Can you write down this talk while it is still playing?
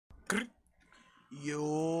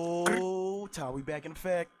Yo, Ty, we back in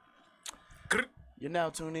effect. You're now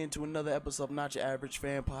tuned in to another episode of Not Your Average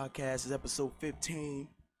Fan Podcast. It's episode 15.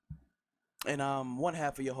 And I'm one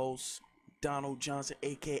half of your host, Donald Johnson,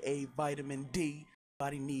 aka Vitamin D.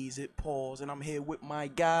 Body needs it, pause. And I'm here with my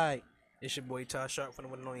guy. It's your boy Ty Sharp from the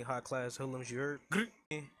one and only high class hoodlums, you heard?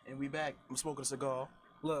 And we back. I'm smoking a cigar.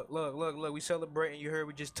 Look, we celebrating, you heard?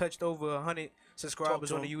 We just touched over 100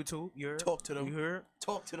 subscribers on the YouTube, you heard? Talk to them. You heard?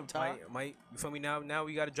 Talk to them, Ty. Mike, you feel me? Now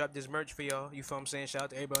we got to drop this merch for y'all, you feel what I'm saying? Shout out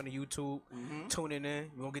to everybody on the YouTube tuning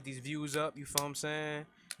in. We gonna get these views up, you feel what I'm saying?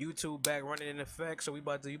 YouTube back running in effect, so we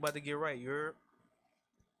about to get right, you heard?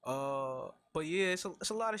 But yeah, it's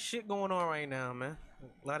a lot of shit going on right now, man.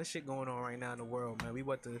 A lot of shit going on right now in the world, man. We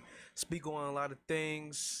about to speak on a lot of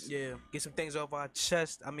things. Yeah. Get some things off our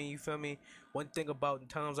chest. I mean, you feel me? One thing about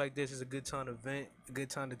times like this is a good time to vent, a good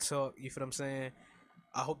time to talk. You feel what I'm saying?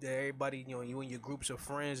 I hope that everybody, you and your groups of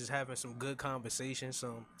friends is having some good conversations.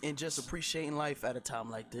 And just appreciating life at a time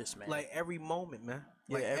like this, man. Like every moment, man.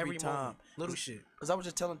 Yeah, Like every time. moment. Little shit. Because I was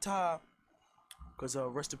just telling Ty, because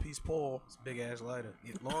rest in peace, Paul. It's a big ass lighter.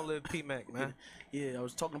 Yeah, long live P-Mac, man. Yeah, I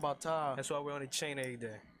was talking about Ty. That's why we're on the chain every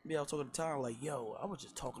day. Yeah, I was talking to Ty, like, yo, I was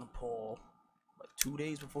just talking to Paul like 2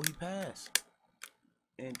 days before he passed.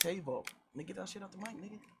 And Tavo. Nigga, get that shit out the mic,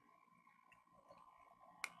 nigga.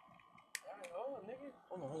 Alright, hold on, nigga.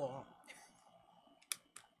 Hold on.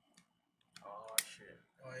 Oh, shit.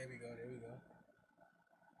 Oh, here we go.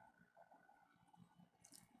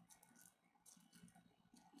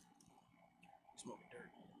 Smoking dirt.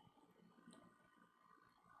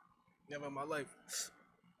 Never in my life.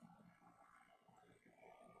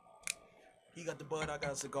 He got the bud, I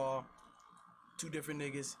got a cigar. Two different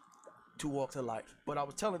niggas, two walks of life. But I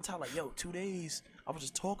was telling Ty, like, yo, 2 days, I was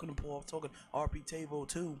just talking to Paul, talking RP Tavo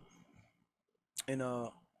too. And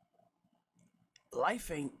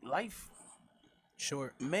life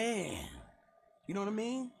Short. man. You know what I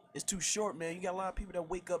mean? It's too short, man. You got a lot of people that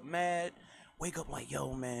wake up mad, wake up like,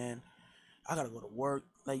 yo, man, I gotta go to work.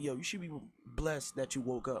 Like, yo, you should be blessed that you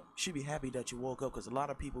woke up. You should be happy that you woke up, because a lot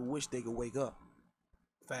of people wish they could wake up.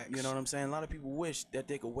 Facts. You know what I'm saying? A lot of people wish that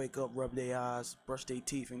they could wake up, rub their eyes, brush their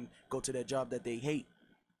teeth, and go to that job that they hate.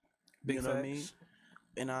 Big you know facts. what I mean?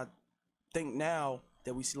 And I think now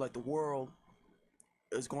that we see, like, the world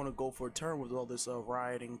is going to go for a turn with all this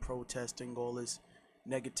rioting, protesting, all this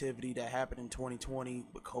negativity that happened in 2020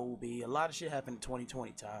 with Kobe. A lot of shit happened in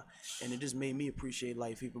 2020, Ty. And it just made me appreciate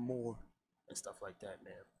life even more and stuff like that,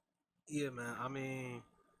 man. Yeah, man. I mean,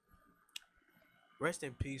 rest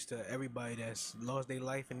in peace to everybody that's lost their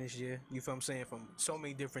life in this year. You feel what I'm saying? From so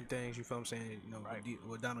many different things. You feel what I'm saying? You know, Right.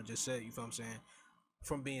 what Donald just said. You feel what I'm saying?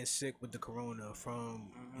 From being sick with the corona,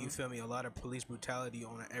 from you feel me, a lot of police brutality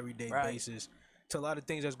on an everyday basis, to a lot of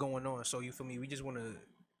things that's going on. So you feel me? We just want to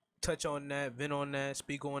touch on that, vent on that,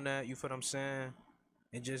 speak on that. You feel what I'm saying?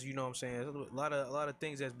 And just, you know what I'm saying, a lot of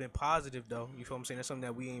things that's been positive though. You feel what I'm saying? That's something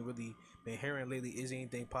that we ain't really been hearing lately. Is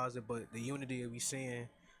anything positive? But the unity that we seeing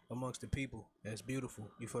amongst the people, that's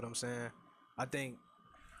beautiful. You feel what I'm saying? I think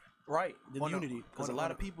Right, the unity, because a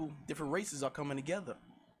lot of people, different races are coming together.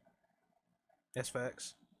 that's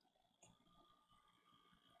facts.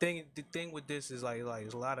 The thing with this is like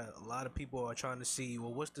a lot of people are trying to see,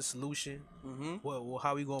 well, what's the solution? Well,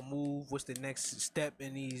 how we gonna move? What's the next step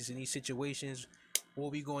in these situations?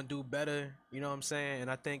 What we gonna do better? You know what I'm saying? And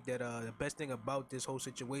I think that the best thing about this whole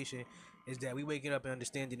situation is that we waking up and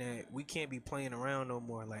understanding that we can't be playing around no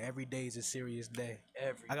more. Like, every day is a serious day.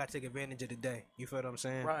 I gotta take advantage of the day. You feel what I'm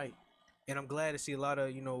saying? Right. And I'm glad to see a lot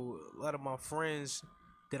of my friends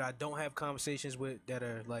that I don't have conversations with that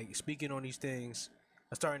are like speaking on these things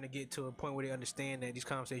are starting to get to a point where they understand that these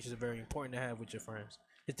conversations are very important to have with your friends.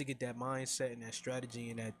 Just to get that mindset and that strategy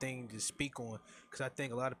and that thing to speak on. Because I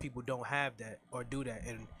think a lot of people don't have that or do that.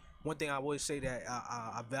 And one thing I always say that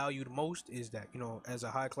I value the most is that, as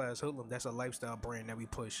a high class hoodlum, that's a lifestyle brand that we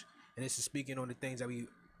push. And this is speaking on the things that we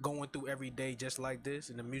going through every day just like this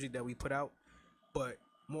and the music that we put out. But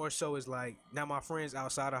more so is like, now my friends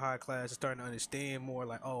outside of high class are starting to understand more,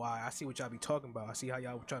 like, oh, I see what y'all be talking about. I see how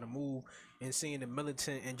y'all trying to move, and seeing the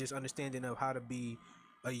militant and just understanding of how to be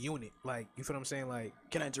a unit. Like, you feel what I'm saying? Like,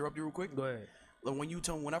 Can I interrupt you real quick? go ahead. Like,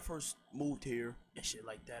 when I first moved here and shit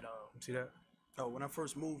like that, See that? when I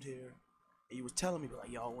first moved here, and you was telling me,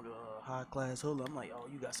 like, y'all want a high class hoodlum. I'm like, oh,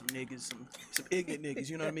 you got some niggas, some ignorant niggas,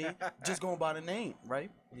 you know what I mean? Just going by the name, right?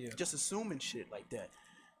 Yeah. Just assuming shit like that.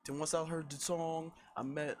 Then once I heard the song, I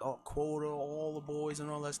met Quota, all the boys and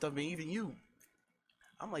all that stuff, and even you.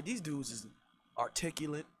 I'm like, these dudes is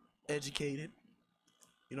articulate, educated.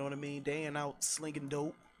 You know what I mean? Day in out slinging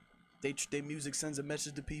dope. They music sends a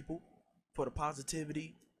message to people for the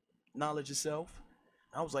positivity, knowledge yourself.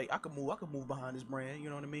 I was like, I could move behind this brand. You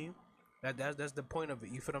know what I mean? That's the point of it.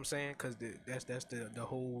 You feel what I'm saying? Because that's the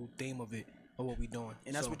whole theme of it, of what we doing.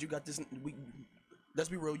 And that's what you got this. Let's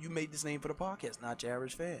be real. You made this name for the podcast, not your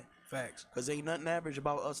average fan. Facts. Cause ain't nothing average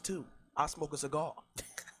about us too. I smoke a cigar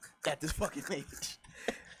at this fucking age.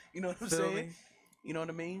 You know what I'm saying? Me? You know what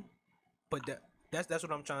I mean? But that's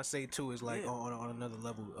what I'm trying to say too. Is like on another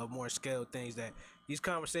level of more scale things, that these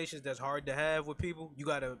conversations that's hard to have with people, you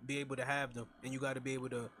gotta be able to have them, and you gotta be able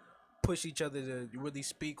to push each other to really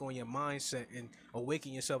speak on your mindset and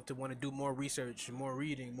awaken yourself to want to do more research, more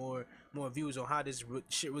reading, more views on how this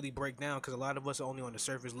shit really break down. Because a lot of us are only on the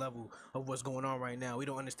surface level of what's going on right now. We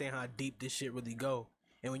don't understand how deep this shit really go.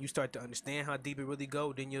 And when you start to understand how deep it really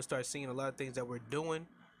go, then you'll start seeing a lot of things that we're doing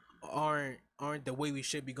aren't the way we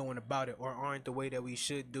should be going about it, or aren't the way that we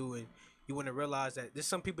should do. And you want to realize that there's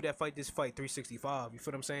some people that fight this fight 365. You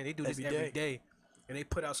feel what I'm saying? They do this every day, and they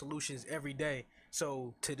put out solutions every day.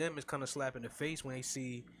 So to them, it's kind of slap in the face when they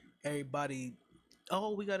see everybody,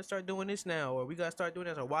 oh, we got to start doing this now, or we got to start doing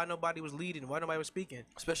this, or why nobody was leading, why nobody was speaking.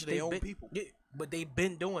 Especially their own people. Yeah, but they've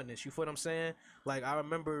been doing this. You feel what I'm saying? Like, I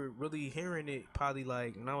remember really hearing it probably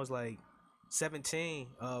like when I was like 17,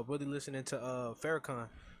 really listening to Farrakhan,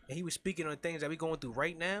 and he was speaking on things that we going through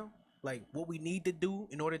right now, like what we need to do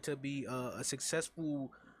in order to be a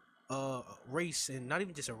successful race, and not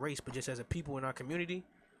even just a race, but just as a people in our community.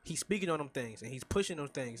 He's speaking on them things, and he's pushing those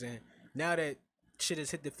things. And now that shit has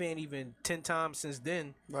hit the fan even 10 times since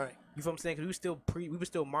then, right? You feel what I'm saying? Because we were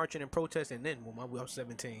still marching and protesting then when I was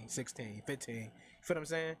 17, 16, 15. You feel what I'm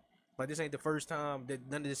saying? Like, this ain't the first time that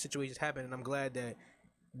none of this situations happened, and I'm glad that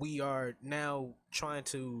we are now trying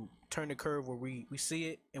to turn the curve where we see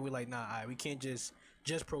it, and we're like, nah, we can't just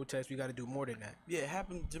protest. We got to do more than that. Yeah, it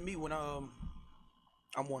happened to me when I'm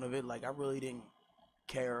one of it. Like, I really didn't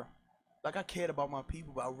care. Like, I cared about my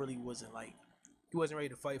people, but I really wasn't like. You wasn't ready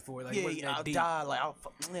to fight for it. Like, yeah, I'll die. Like,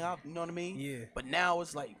 you know what I mean? Yeah. But now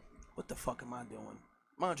it's like, what the fuck am I doing?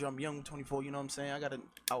 Mind you, I'm young, 24. You know what I'm saying?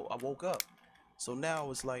 I woke up, so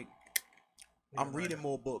now it's like, I'm reading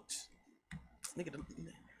more books. Nigga,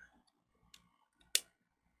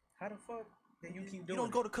 how the fuck did you keep doing? You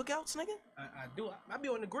don't go to cookouts, nigga? I do. I be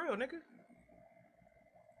on the grill, nigga.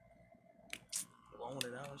 Blowing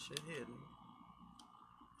it out, shit here.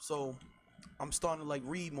 So, I'm starting to like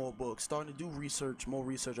read more books, starting to do more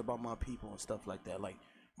research about my people and stuff like that, like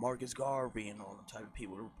Marcus Garvey and all the type of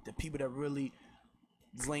people, the people that really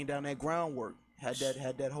was laying down that groundwork, had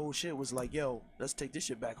that whole shit, was like, yo, let's take this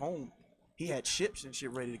shit back home. He had ships and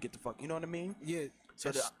shit ready to get the fuck, you know what I mean? Yeah.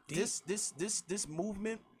 So this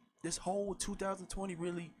movement, this whole 2020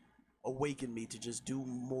 really awakened me to just do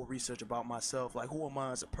more research about myself, like who am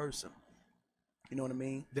I as a person? You know what I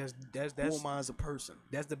mean? That's who am I as a person?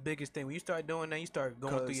 That's the biggest thing. When you start doing that, you start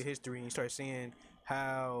going through your history and you start seeing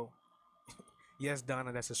how. Yes,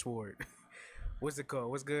 Donna, that's a sword. What's it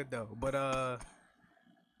called? What's good though? But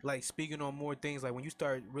like speaking on more things, like when you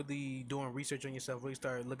start really doing research on yourself, really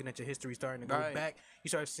start looking at your history, starting to go back, you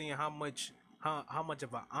start seeing how much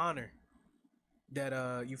of an honor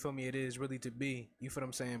that you feel me it is really to be. You feel what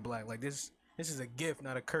I'm saying? Black. Like this is a gift,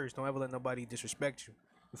 not a curse. Don't ever let nobody disrespect you.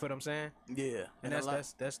 You feel what I'm saying? Yeah. And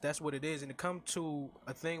that's what it is. And to come to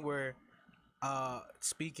a thing where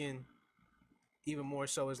speaking even more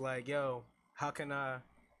so is like, yo, how can I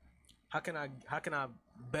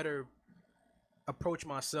better approach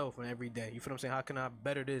myself in every day? You feel what I'm saying? How can I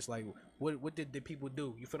better this? Like, what did the people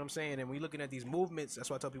do? You feel what I'm saying? And when you're looking at these movements, that's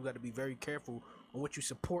why I tell people got to be very careful on what you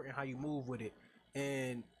support and how you move with it.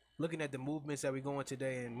 And looking at the movements that we're going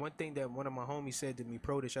today, and one thing that one of my homies said to me,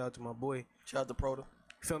 Proto, shout out to my boy. Shout out to Proto.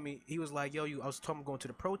 You feel me? He was like, yo, I was talking about going to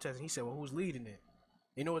the protest, and he said, well, who's leading it?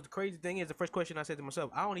 You know what the crazy thing is? The first question I said to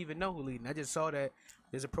myself, I don't even know who's leading. I just saw that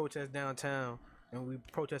there's a protest downtown, and we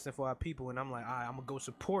protesting for our people, and I'm like, all right, I'm going to go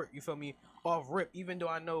support, you feel me, off rip, even though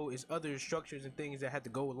I know it's other structures and things that had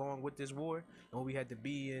to go along with this war, and we had to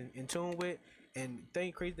be in tune with. And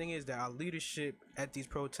the crazy thing is that our leadership at these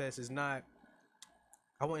protests is not,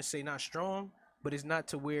 I wouldn't say not strong, but it's not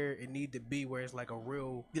to where it need to be, where it's like a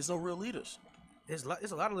real... There's no real leaders. It's a lot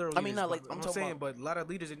of little leaders. I mean, not like I'm saying, but a lot of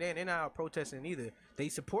leaders, and they're not protesting either. They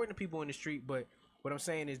supporting the people in the street, but what I'm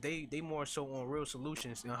saying is they more so on real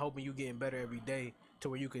solutions and hoping you getting better every day to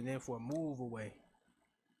where you can then for a move away.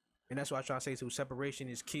 And that's what I try to say too. Separation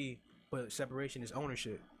is key, but separation is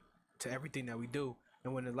ownership to everything that we do.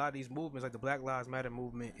 And when a lot of these movements, like the Black Lives Matter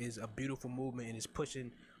movement, is a beautiful movement and is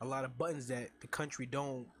pushing a lot of buttons that the country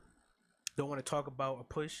don't want to talk about or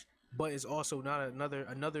push, but it's also not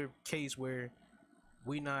another case where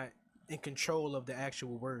we not in control of the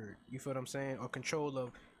actual word. You feel what I'm saying? Or control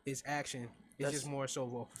of its action. It's just more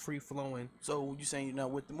so a free flowing. So you saying you're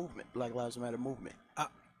not with the movement, Black Lives Matter movement?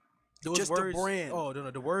 Those Just words, the brand. Oh no,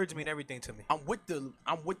 the words mean everything to me. I'm with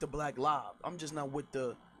the Black Lives. I'm just not with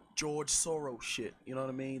the George Soros shit. You know what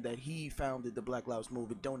I mean? That he founded the Black Lives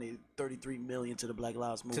Movement, donated $33 million to the Black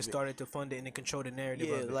Lives Movement. To start it, to fund it, and to control the narrative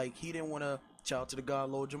Yeah, of it. like he didn't want to shout out to the God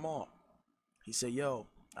Lord Jamal. He said, "Yo,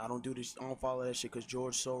 I don't do this. I don't follow that shit because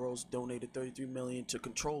George Soros donated $33 million to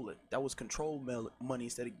control it. That was control money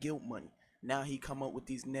instead of guilt money. Now he come up with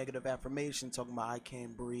these negative affirmations talking about I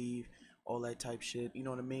can't breathe, all that type shit. You know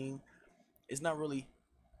what I mean? It's not really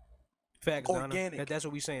Facts, organic. Donna. That's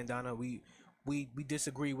what we saying, Donna. We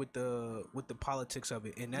disagree with the politics of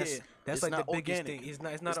it, and that's like the biggest thing. It's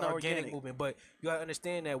not an organic movement, but you gotta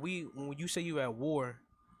understand that when you say you at war,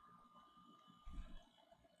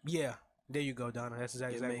 yeah, there you go, Donna. That's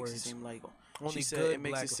exactly it makes words. it seem like Only she said good it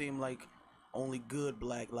makes black it seem like only good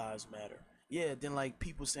Black Lives Matter. Yeah, then like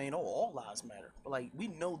people saying, "Oh, all lives matter," but like we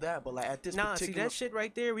know that, but like at this Nah, see particular that shit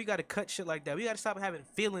right there. We gotta cut shit like that. We gotta stop having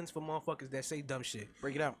feelings for motherfuckers that say dumb shit.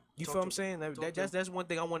 break it out. You feel what I'm saying? That's one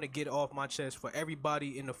thing I want to get off my chest for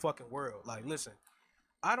everybody in the fucking world. Like, listen,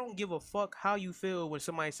 I don't give a fuck how you feel when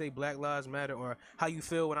somebody say Black Lives Matter or how you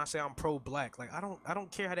feel when I say I'm pro-black. Like, I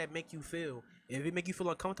don't care how that make you feel. If it make you feel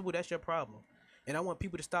uncomfortable, that's your problem. And I want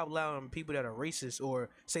people to stop allowing people that are racist or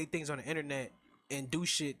say things on the internet and do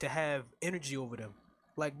shit to have energy over them.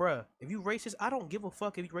 Like, bruh, if you racist, I don't give a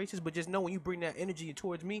fuck if you racist, but just know when you bring that energy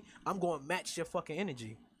towards me, I'm going to match your fucking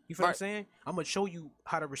energy. You feel what I'm saying? I'm going to show you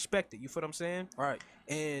how to respect it. You feel what I'm saying? Right.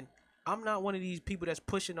 And I'm not one of these people that's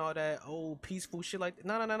pushing all that peaceful shit like that.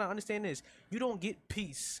 No. Understand this. You don't get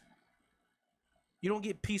peace. You don't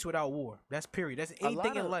get peace without war. That's period. That's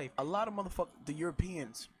anything in life. A lot of motherfuckers, the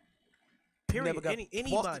Europeans, Period. never got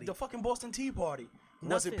Anybody. the fucking Boston Tea Party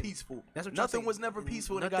wasn't peaceful. That's what Nothing was never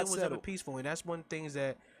peaceful. And it got Nothing was ever settled. peaceful, and that's one thing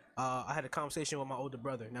that I had a conversation with my older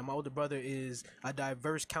brother. Now, my older brother is a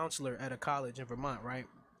diverse counselor at a college in Vermont, right?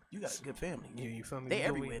 You got a good family. Yeah, you feel me? They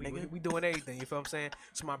everywhere, nigga. We doing everything, you feel what I'm saying?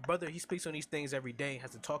 So my brother, he speaks on these things every day,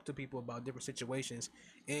 has to talk to people about different situations,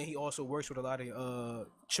 and he also works with a lot of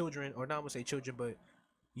children, or not gonna say children, but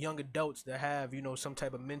young adults that have, some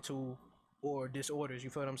type of mental or disorders, you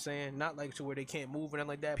feel what I'm saying? Not like to where they can't move or nothing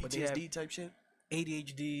like that, PTSD but they have type shit.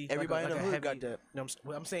 ADHD. Everybody in the hood got that.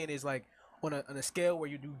 What I'm saying is like on a scale where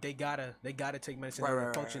they gotta take medicine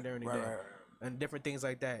to function during the day and different things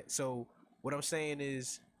like that. So what I'm saying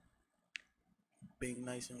is being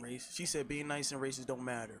nice and racist. She said being nice and racist don't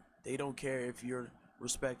matter. They don't care if you're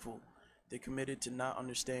respectful. They're committed to not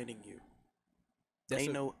understanding you.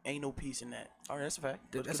 Ain't no peace in that. All right, that's a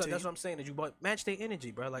fact. That's what I'm saying. That you match their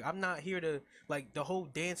energy, bro. Like, I'm not here to like the whole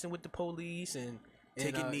dancing with the police and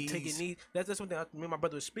taking knees. That's one thing me and my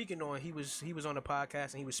brother was speaking on. He was on the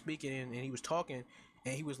podcast and he was speaking and he was talking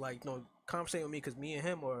and he was like, conversating with me because me and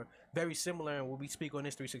him are very similar and when we speak on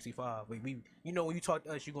this 365. Like we when you talk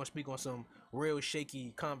to us, you're gonna speak on some real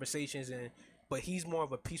shaky conversations but he's more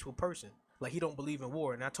of a peaceful person. Like, he don't believe in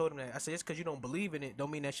war. And I told him that. I said, just because you don't believe in it don't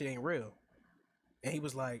mean that shit ain't real. And he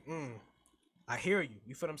was like, I hear you.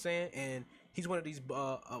 You feel what I'm saying? And he's one of these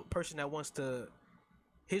a person that wants to.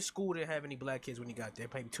 His school didn't have any black kids when he got there.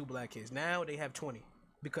 Maybe 2 black kids. Now they have 20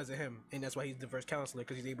 because of him, and that's why he's the first counselor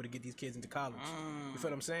because he's able to get these kids into college. You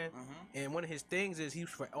feel what I'm saying? And one of his things is he's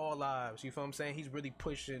for all lives. You feel what I'm saying? He's really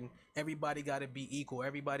pushing. Everybody got to be equal.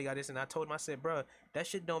 Everybody got this. And I told him, I said, bro, that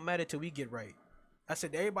shit don't matter till we get right. I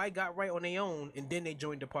said everybody got right on their own, and then they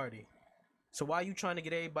joined the party. So why are you trying to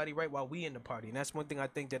get everybody right while we in the party? And that's one thing I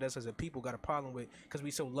think that us as a people got a problem with because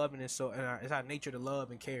we so loving and so and it's our nature to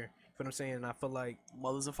love and care. You feel what I'm saying? And I feel like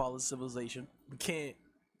mothers and fathers of civilization.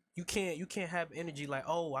 You can't have energy like,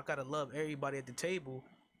 oh, I gotta love everybody at the table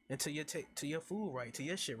until you to your food right, to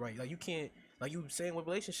your shit right. Like, you can't, like you saying with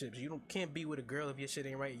relationships, can't be with a girl if your shit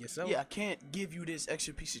ain't right yourself. Yeah, I can't give you this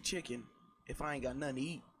extra piece of chicken if I ain't got nothing to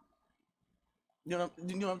eat. You know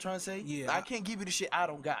what I'm trying to say? Yeah, I can't give you the shit I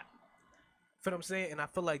don't got. Feel what I'm saying? And I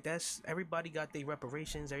feel like that's everybody got their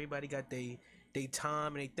reparations, everybody got their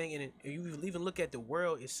time and they think, and you even look at the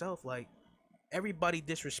world itself, like everybody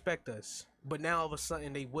disrespect us, but now all of a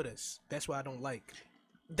sudden they with us. That's what I don't like.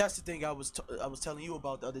 That's the thing I was telling you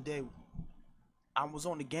about the other day. I was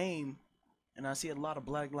on the game and I see a lot of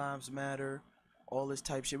Black Lives Matter, all this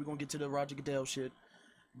type shit. We're gonna get to the Roger Goodell shit,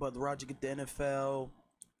 but the NFL.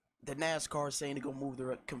 The NASCAR saying they're gonna move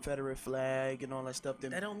the Confederate flag and all that stuff.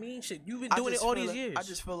 That don't mean shit. You've been doing it all these years. I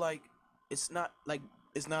just feel like it's not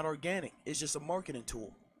organic. It's just a marketing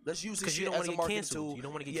tool. Let's use this shit as a marketing tool. You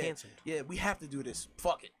don't want to get canceled. Yeah, we have to do this.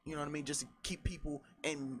 Fuck it. You know what I mean? Just to keep people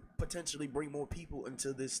and potentially bring more people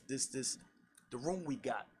into the room we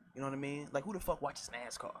got. You know what I mean? Like, who the fuck watches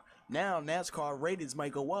NASCAR? Now NASCAR ratings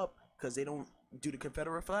might go up because they don't do the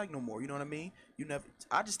Confederate flag no more. You know what I mean? You never.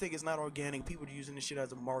 I just think it's not organic. People are using this shit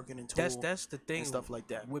as a marketing tool. That's the thing and stuff like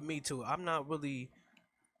that. with me too. I don't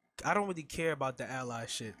really care about the ally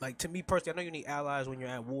shit. Like, to me personally, I know you need allies when you're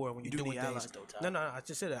at war, when you're doing things. Allies, though, no, I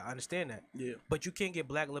just said that. I understand that. Yeah. But you can't get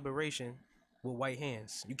black liberation with white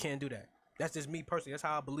hands. You can't do that. That's just me personally. That's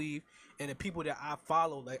how I believe. And the people that I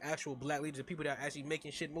follow, like actual black leaders, the people that are actually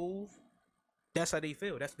making shit move, that's how they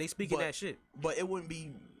feel. They speaking that shit. But it wouldn't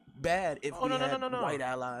be bad if we had white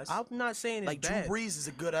allies. I'm not saying it's like bad. Drew Brees is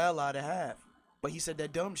a good ally to have, but he said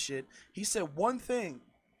that dumb shit. He said one thing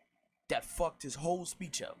that fucked his whole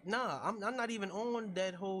speech up. Nah, I'm not even on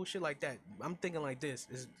that whole shit like that. I'm thinking like this.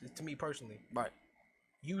 Is to me personally. Right.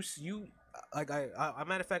 You like I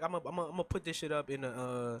matter of fact, I'm gonna put this shit up in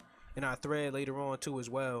our thread later on too as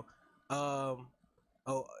well.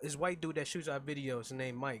 This white dude that shoots our videos, his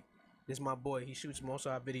name Mike. This is my boy. He shoots most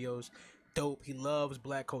of our videos. Dope. He loves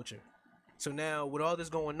black culture. So now with all this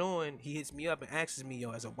going on, he hits me up and asks me,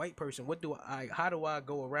 yo, as a white person, how do I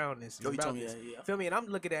go around this? You told me that, yeah. Feel me? And I'm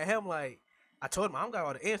looking at him like, I told him I don't got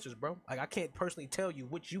all the answers, bro. Like, I can't personally tell you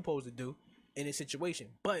what you supposed to do in this situation,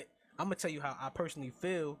 but I'm gonna tell you how I personally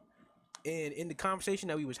feel. And in the conversation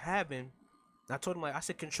that we was having, I told him, like, I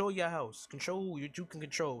said, control your house, control who you can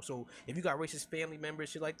control. So if you got racist family members,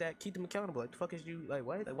 shit like that, keep them accountable. Like, the fuck is you, like,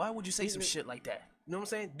 what? Like, why would you say some shit like that? You know what I'm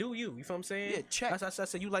saying? Do you feel what I'm saying? Yeah, check. I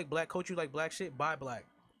said, you like black culture, you like black shit, buy black.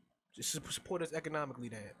 Just support us economically,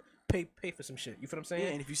 then. Pay for some shit. You feel what I'm saying?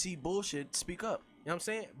 Yeah, and if you see bullshit, speak up. You know what I'm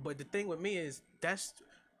saying? But the thing with me is, you're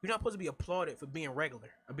not supposed to be applauded for being regular,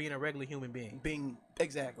 or being a regular human being.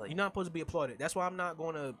 Exactly. You're not supposed to be applauded. That's why I'm not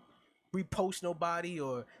going to repost nobody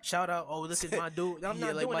or shout out, oh, this is my dude. I'm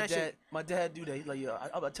not like doing that shit. My dad do that. He's like, yo,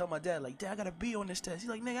 I tell my dad, like, Dad, I gotta be on this test. He's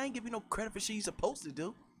like, nigga, I ain't give you no credit for shit you supposed to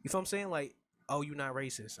do. You feel what I'm saying? Like, oh, you not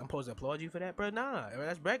racist. I'm supposed to applaud you for that? Bro, nah.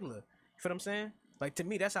 That's regular. You feel what I'm saying? Like, to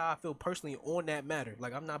me, that's how I feel personally on that matter.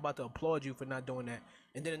 Like, I'm not about to applaud you for not doing that.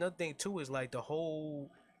 And then another thing, too, is like the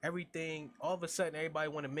whole, everything, all of a sudden, everybody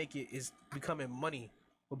want to make it is becoming money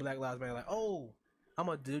with Black Lives Matter. Like, oh, I'm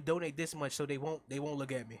going to donate this much so they won't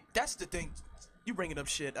look at me. That's the thing. You bringing up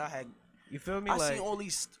shit. You feel me? I seen all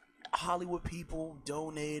these Hollywood people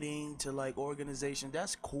donating to, like, organizations.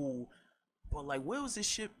 That's cool. But, like, where was this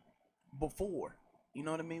shit before? You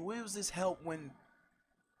know what I mean? Where was this help when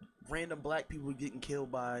random black people were getting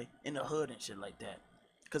killed in the hood and shit like that?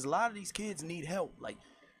 Because a lot of these kids need help. Like,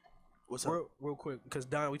 what's up? Real quick, because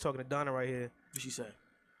we talking to Donna right here. What she say?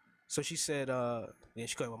 So she said, yeah,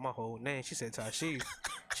 she called my whole name. She said, Tashi.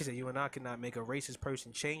 She said, you and I cannot make a racist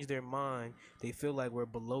person change their mind. They feel like we're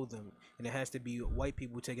below them. And it has to be white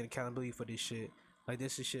people taking accountability for this shit. Like,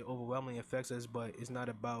 this is shit overwhelmingly affects us, but it's not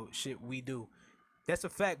about shit we do. That's a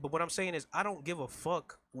fact. But what I'm saying is, I don't give a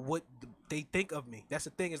fuck what they think of me. That's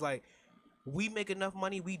the thing, is like, we make enough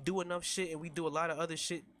money, we do enough shit, and we do a lot of other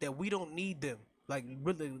shit that we don't need them. Like,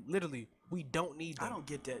 really, literally, we don't need them. I don't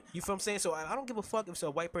get that. You feel what I'm saying? So I don't give a fuck if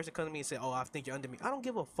a white person comes to me and say, oh, I think you're under me. I don't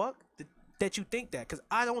give a fuck that you think that, because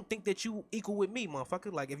I don't think that you equal with me,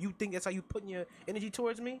 motherfucker. Like, if you think that's how you putting your energy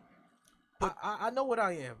towards me, but I know what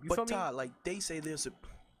I am. You feel me? Todd, like, they say there's a,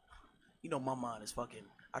 you know, my mind is fucking,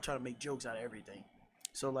 I try to make jokes out of everything.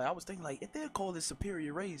 So, like, I was thinking, like, if they're called this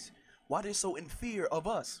superior race, why they're so in fear of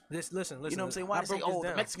us? Listen. You know what I'm saying? Why they say, oh,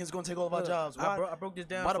 the Mexicans gonna take all of our jobs? Why, I broke this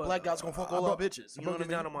down. Why the black guys gonna fuck all our bitches? I broke this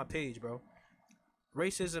down on my page, bro.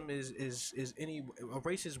 Racism is a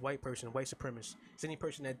racist white person, white supremacist. It's any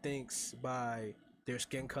person that thinks by their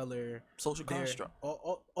skin color, social construct,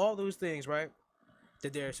 all those things, right?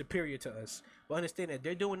 That they're superior to us. But understand that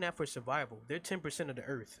they're doing that for survival. They're 10% of the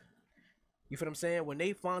earth. You feel what I'm saying? When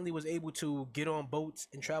they finally was able to get on boats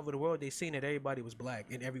and travel the world, they seen that everybody was black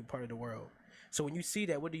in every part of the world. So when you see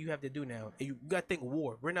that, what do you have to do now? You gotta think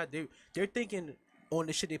war. We're not there. They're thinking on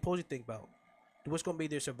the shit they supposed to think about. What's gonna be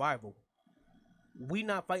their survival? We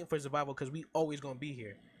not fighting for survival because we always gonna be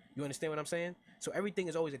here. You understand what I'm saying? So everything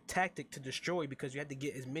is always a tactic to destroy, because you have to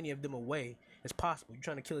get as many of them away as possible. You're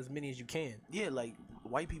trying to kill as many as you can. Yeah, like,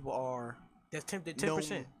 white people are. They're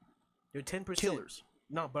 10%. They're 10% killers.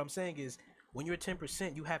 No, but I'm saying is, when you're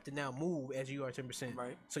 10%, you have to now move as you are 10%.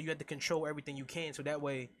 Right. So you have to control everything you can, so that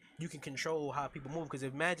way you can control how people move. Because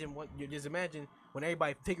imagine when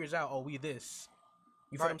everybody figures out, oh, we this.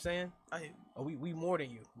 You feel what I'm saying? Oh, we more than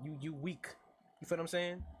you. You weak. You feel what I'm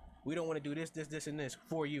saying? We don't want to do this, and this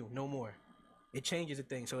for you no more. It changes the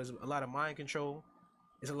thing. So it's a lot of mind control.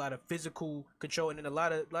 It's a lot of physical control, and then a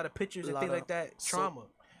lot of pictures and things like that. Trauma. So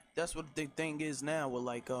that's what the thing is now. With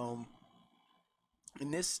like in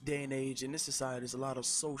this day and age, in this society, there's a lot of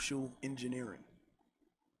social engineering.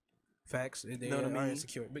 Facts. They You know what I are mean?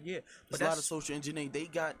 insecure. But yeah, but There's a lot of that's social engineering.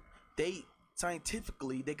 They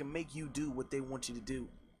scientifically they can make you do what they want you to do,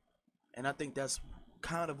 and I think that's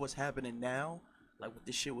kind of what's happening now. Like with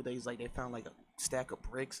this shit where they found like a stack of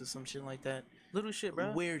bricks or some shit like that. little shit,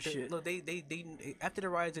 bro. Weird shit. Look, they after the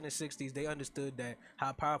riots in the '60s, they understood that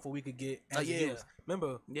how powerful we could get as yeah. youth.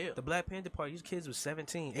 Remember, Yeah. the Black Panther Party. These kids was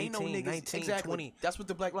 17, 18, Ain't no niggas 19, exactly. 20. That's what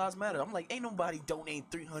the Black Lives Matter. I'm like, ain't nobody donating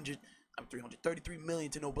 333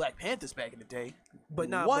 million to no Black Panthers back in the day. But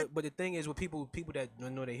nah, what? but the thing is, with people that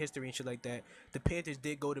know their history and shit like that, the Panthers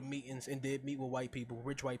did go to meetings and did meet with white people,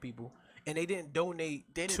 rich white people, and they didn't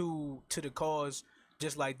donate to the cause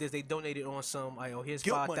just like this. They donated on some, like, oh, here's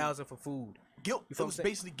Guilt money. 5,000 for food. Guilt. You It feel was what I'm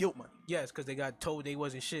saying? basically guilt money. Yes, because they got told they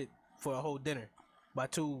wasn't shit for a whole dinner by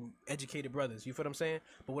two educated brothers. You feel what I'm saying?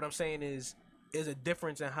 But what I'm saying is a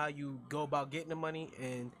difference in how you go about getting the money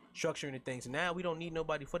and structuring the things. Now we don't need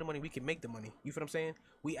nobody for the money. We can make the money. You feel what I'm saying?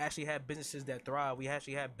 We actually have businesses that thrive. We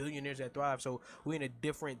actually have billionaires that thrive. So we're in a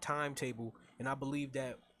different timetable. And I believe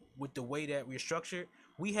that with the way that we're structured,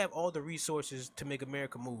 we have all the resources to make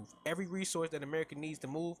America move. Every resource that America needs to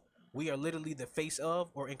move, we are literally the face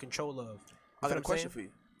of or in control of. I got a question for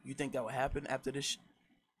you. You think that will happen after this?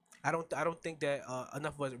 I don't think that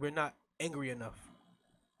enough of us, we're not angry enough.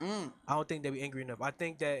 I don't think that we're angry enough. I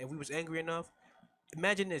think that if we was angry enough,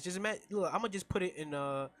 imagine this. Just imagine. Look, I'm gonna just put it in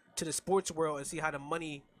to the sports world and see how the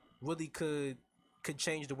money really could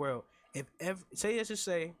change the world. If ever, say, let's just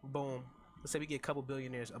say, boom, let's say we get a couple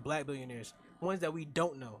billionaires, black billionaires, ones that we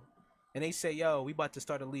don't know, and they say, yo, we about to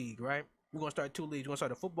start a league, right? We're gonna start two leagues. We're gonna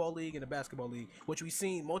start a football league and a basketball league, which we've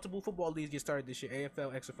seen multiple football leagues get started this year,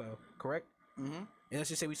 AFL, XFL, correct? Mm-hmm. And let's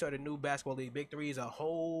just say we start a new basketball league. Big Three is a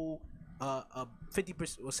whole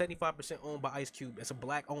 50% or 75% owned by Ice Cube. That's a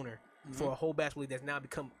black owner for a whole basketball league that's now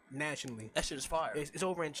become nationally. That shit is fire. It's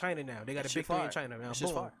over in China now. They got That a Big shit Three fire. in China now. That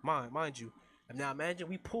shit's Boom, fire. mind you. And now imagine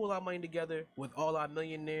we pull our money together with all our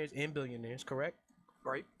millionaires and billionaires, correct?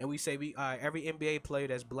 Right. And we say every NBA player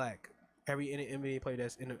that's black, every NBA player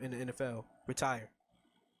that's in the NFL, retire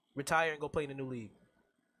and go play in a new league.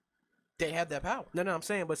 They have that power. No, I'm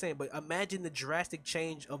saying, but imagine the drastic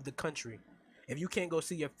change of the country. If you can't go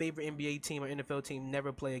see your favorite NBA team or NFL team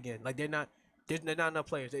never play again, like they're not enough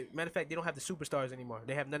players. Matter of fact, they don't have the superstars anymore.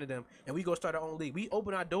 They have none of them, and we go start our own league. We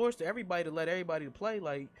open our doors to everybody to let everybody to play,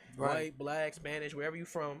 like white, black, Spanish, wherever you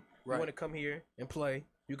from. You want to come here and play,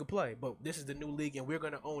 you can play. But this is the new league, and we're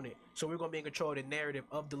gonna own it. So we're gonna be in control of the narrative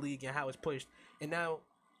of the league and how it's pushed. And now,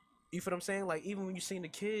 you feel what I'm saying? Like, even when you seen the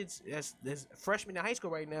kids, there's freshmen in high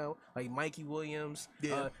school right now, like Mikey Williams,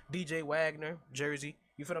 DJ Wagner, Jersey.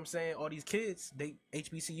 You feel what I'm saying? All these kids, they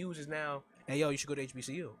HBCUs is now, hey, yo, you should go to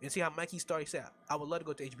HBCU. And see how Mikey started, he said, I would love to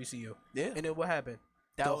go to HBCU. Yeah. And then what happened?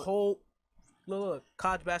 Whole, look,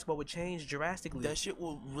 college basketball would change drastically. That shit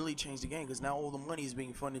will really change the game because now all the money is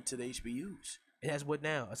being funded to the HBUs. And that's what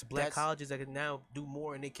now? It's black colleges that can now do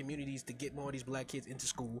more in their communities to get more of these black kids into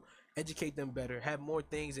school, educate them better, have more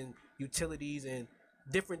things and utilities and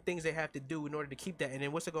different things they have to do in order to keep that. And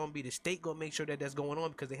then what's it going to be? The state going to make sure that that's going on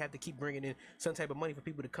because they have to keep bringing in some type of money for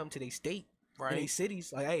people to come to their state, in their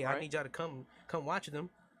cities. Like, hey, I need y'all to come watch them.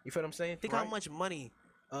 You feel what I'm saying? Think how much money,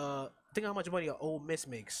 a Ole Miss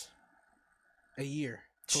makes a year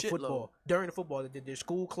for football. During the football, their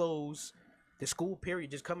school closed. The school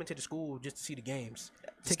period, just coming to the school just to see the games.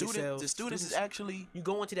 The students is actually, you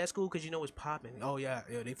go into that school because you know it's popping. Oh yeah,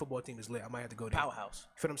 their football team is lit. I might have to go there. Powerhouse.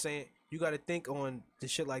 You feel what I'm saying? You got to think on the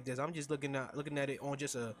shit like this. I'm just looking at it on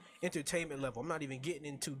just a entertainment level. I'm not even getting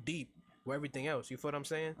in too deep with everything else. You feel what I'm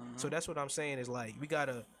saying? So that's what I'm saying is, like, we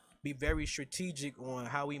gotta be very strategic on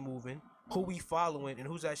how we moving, who we following, and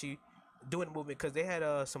who's actually doing the movement. Because they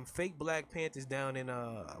had some fake Black Panthers down in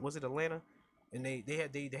was it Atlanta? And they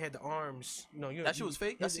had the arms. That shit was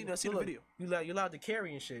fake. I seen the video. You're allowed to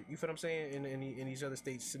carry and shit. You feel what I'm saying? In these other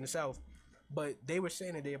states in the South, but they were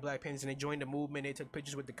saying that they're Black Panthers and they joined the movement. They took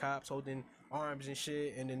pictures with the cops holding arms and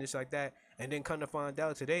shit, and then this like that. And then come to find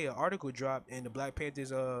out today, an article dropped, and the Black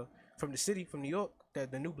Panthers from the city, from New York, that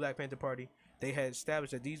the new Black Panther Party, they had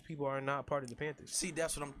established that these people are not part of the Panthers. See,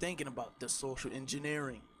 that's what I'm thinking about, the social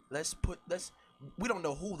engineering. We don't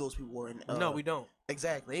know who those people were. No, we don't.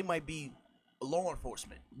 Exactly. They might be law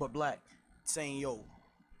enforcement, but black, saying, yo,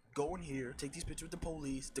 go in here, take these pictures with the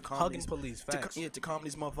police, to calm hugging police, facts. to calm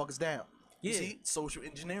these motherfuckers down. Yeah. You see, social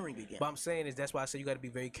engineering again. But I'm saying is that's why I say you got to be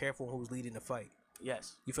very careful who's leading the fight.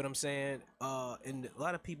 Yes. You feel what I'm saying? And a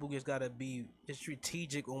lot of people just gotta be just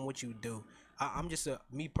strategic on what you do. I'm just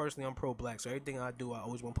me personally, I'm pro-black, so everything I do, I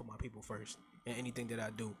always want to put my people first in anything that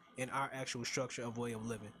I do in our actual structure of way of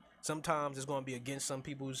living. Sometimes it's going to be against some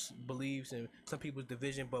people's beliefs and some people's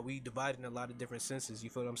division, but we divide in a lot of different senses. You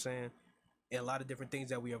feel what I'm saying? And a lot of different things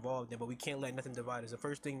that we evolved in, but we can't let nothing divide us. The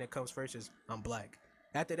first thing that comes first is I'm black.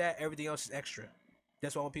 After that, everything else is extra.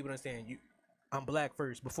 That's what I want people to understand. I'm black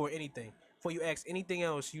first before anything. Before you ask anything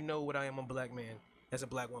else, you know what I am. I'm a black man. That's a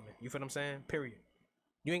black woman. You feel what I'm saying? Period.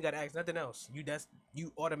 You ain't got to ask nothing else.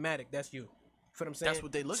 You automatic. That's you. You feel what I'm saying? That's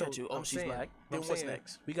what they look at you. Oh, she's black. Then what's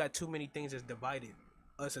next? We got too many things that's divided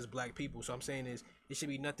us as black people. So I'm saying is it should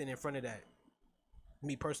be nothing in front of that.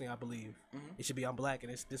 Me personally, I believe it should be I'm black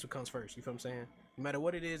and this what comes first. You feel what I'm saying? No matter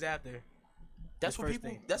what it is after. That's what people.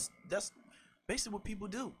 That's basically what people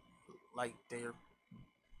do. Like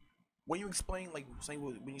when you explain, like saying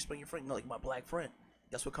when you explain your friend, like my black friend,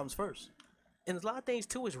 that's what comes first. And a lot of things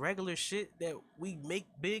too is regular shit that we make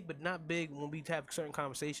big but not big when we have certain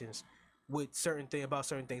conversations with certain thing about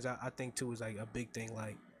certain things. I think too is like a big thing.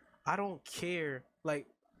 Like I don't care. Like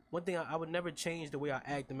one thing I would never change the way I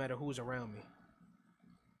act no matter who's around me.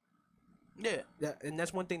 Yeah, and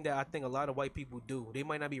that's one thing that I think a lot of white people do. They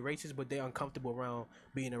might not be racist, but they're uncomfortable around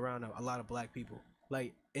being around a lot of black people.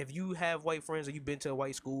 Like, if you have white friends or you've been to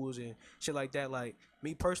white schools and shit like that, like,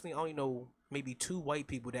 me personally, I only know maybe 2 white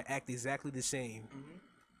people that act exactly the same,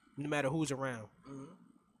 no matter who's around.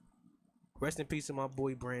 Rest in peace to my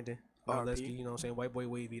boy Brandon. Lesky, you know what I'm saying? White boy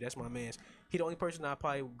Wavy, that's my man's. He the only person I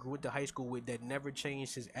probably went to high school with that never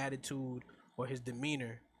changed his attitude or his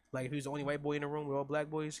demeanor. Like, if he was the only white boy in the room with all black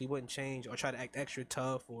boys, he wouldn't change or try to act extra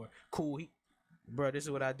tough or cool. Bro, this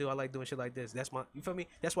is what I do. I like doing shit like this. That's my, you feel me?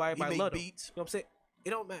 That's why everybody love him. You know what I'm saying? It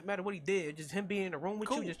don't matter what he did. Just him being in the room with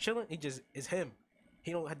you, just chilling. It's him.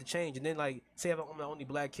 He don't have to change. And then, like, say if I'm the only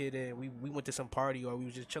black kid and we went to some party or we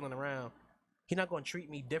was just chilling around, he not gonna treat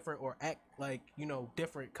me different or act like, you know,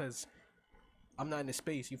 different because I'm not in the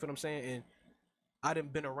space. You feel what I'm saying? And I done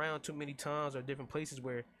been around too many times or different places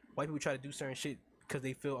where white people try to do certain shit because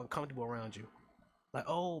they feel uncomfortable around you. Like,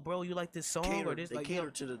 oh, bro, you like this song or this? They like,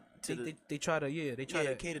 cater you know, they try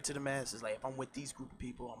to cater to the masses. Like, if I'm with these group of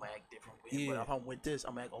people, I'm gonna act different. But if I'm with this,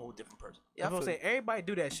 I'm gonna act a whole different person. Yeah, I'm saying everybody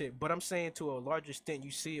do that shit, but I'm saying to a larger extent,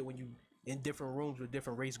 you see it when you in different rooms with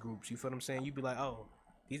different race groups. You feel what I'm saying? You be like, oh,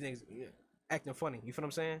 these niggas acting funny. You feel what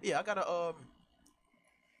I'm saying? Yeah, I got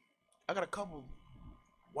a couple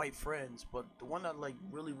white friends, but the one I like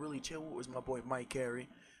really chill with was my boy Mike Carey.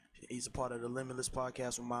 He's a part of the Limitless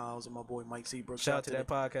podcast with Miles and my boy Mike Seabrook. Shout out to that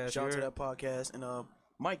podcast. Shout out to that podcast. And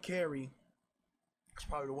Mike Carey is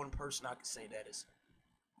probably the one person I can say that is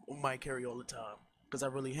Mike Carey all the time because I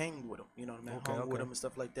really hang with him. You know what I mean? Hung with him and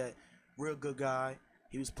stuff like that. Real good guy.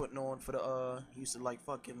 He was putting on for the he used to like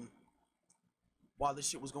fucking while this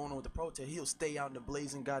shit was going on with the protest, he'll stay out in the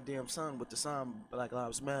blazing goddamn sun with the sign Black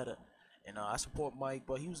Lives Matter. And I support Mike,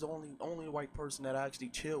 but he was the only white person that I actually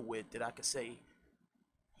chill with that I could say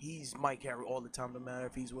he's Mike Carey all the time, no matter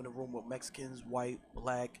if he's in a room with Mexicans, white,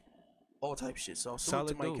 black, all type of shit. So salute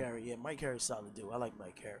to Mike Carey. Yeah, Mike Carey's solid dude. I like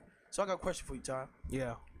Mike Carey. So I got a question for you, Ty.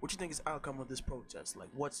 Yeah. What you think is the outcome of this protest? Like,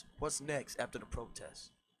 what's next after the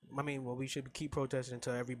protest? I mean, well, we should keep protesting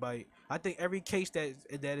until everybody. I think every case that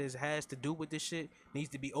has to do with this shit needs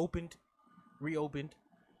to be reopened,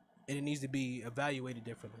 and it needs to be evaluated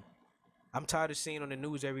differently. I'm tired of seeing on the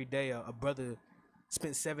news every day a brother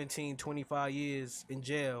spent 17, 25 years in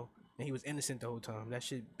jail, and he was innocent the whole time. That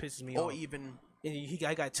shit pisses me off. Or even... And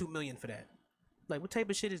I got $2 million for that. Like, what type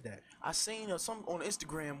of shit is that? I seen some on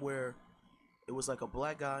Instagram where it was like a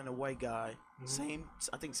black guy and a white guy. Same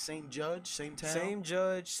judge, same town. Same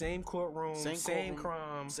judge, same courtroom, same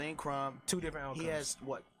crime. Same crime. 2 different outcomes. He has,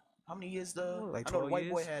 what? How many years, though? Like 12 I know the white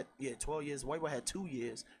years? boy had, 12 years. The white boy had 2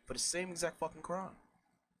 years for the same exact fucking crime.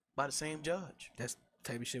 By the same judge. That's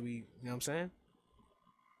the type of shit you know what I'm saying?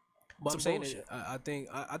 But I'm saying it, I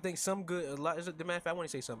think some good, a lot. The matter of fact, I want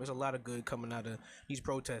to say something. There's a lot of good coming out of these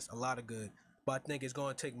protests. A lot of good, but I think it's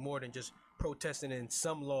going to take more than just protesting and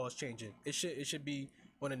some laws changing. It should be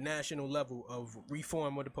on a national level of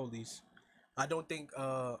reform of the police. I don't think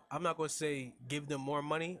I'm not going to say give them more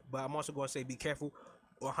money, but I'm also going to say be careful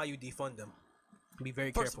on how you defund them. Be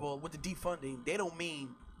very careful. First of all, with the defunding, they don't mean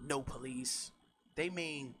no police. They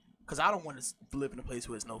mean, because I don't want to live in a place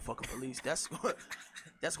where there's no fucking police. That's going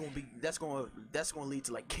to lead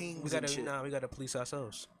to like kings and shit. We gotta police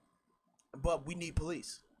ourselves. But we need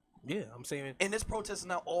police. Yeah, I'm saying. And this protest is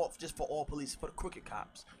not all just for all police, for the crooked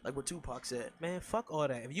cops, like what Tupac said. Man, fuck all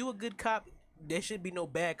that. If you a good cop, there should be no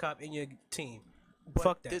bad cop in your team. But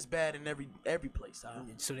fuck that. There's bad in every place.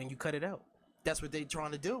 So then you cut it out. That's what they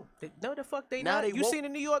trying to do. No, the fuck they not. You seen the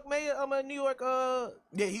New York mayor? New York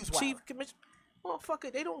yeah, he was chief commissioner.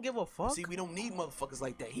 Motherfucker, they don't give a fuck. See, we don't need motherfuckers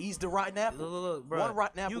like that. He's the rotten apple. Look, bro. One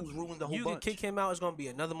rotten apple ruined the whole You bunch. can kick him out, it's gonna be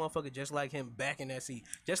another motherfucker just like him back in that seat.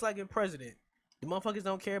 Just like in president. The motherfuckers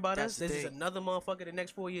don't care about That's us. the This is thing. another motherfucker the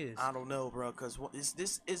next 4 years. I don't know, bro, because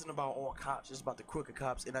this isn't about all cops. It's about the crooked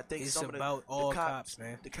cops, and I think It's some of about the all cops, cops,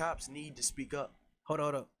 man. The cops need to speak up. Hold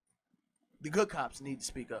up. The good cops need to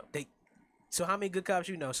speak up. So how many good cops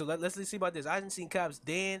you know? So let's see about this. I didn't see cops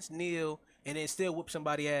dance, kneel, and then still whoop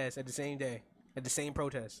somebody ass at the same day, at the same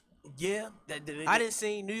protest. Yeah, I didn't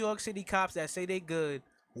see New York City cops that say they good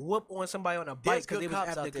whoop on somebody on a bike there's because good they was cops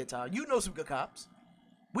after out there, Ty. You know some good cops.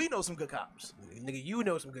 We know some good cops. Nigga, you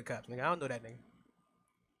know some good cops, nigga. I don't know that nigga.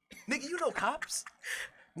 Nigga, you know cops.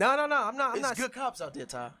 No. I'm not. There's good cops out there,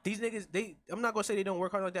 Ty. These niggas, I'm not gonna say they don't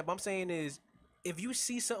work hard like that, but I'm saying is, if you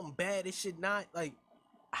see something bad, it should not like.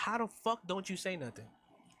 How the fuck don't you say nothing?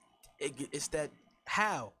 It's that.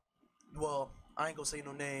 How? Well, I ain't gonna say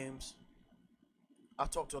no names. I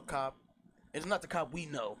talked to a cop. It's not the cop we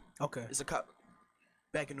know. Okay. It's a cop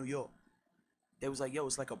back in New York. They was like, yo,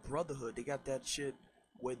 it's like a brotherhood. They got that shit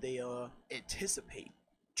where they anticipate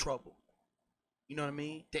trouble. You know what I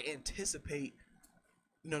mean? They anticipate.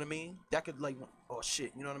 You know what I mean? That could like, oh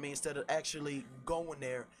shit. You know what I mean? Instead of actually going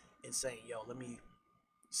there and saying, yo, let me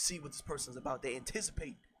see what this person's about. They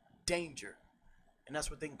anticipate danger, and that's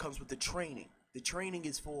what thing comes with the training. The training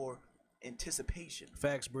is for anticipation.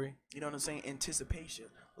 Facts, Bree. You know what I'm saying? Anticipation.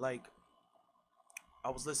 Like,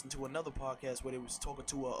 I was listening to another podcast where they was talking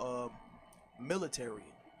to a military,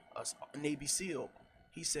 a Navy SEAL.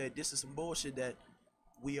 He said, this is some bullshit that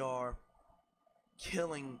we are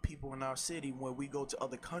killing people in our city when we go to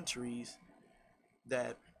other countries,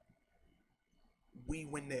 that we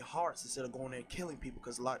win their hearts instead of going there and killing people.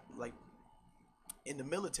 Because like in the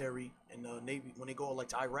military, in the Navy, when they go like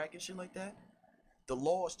to Iraq and shit like that, the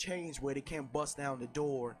laws change where they can't bust down the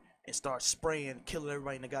door and start spraying, killing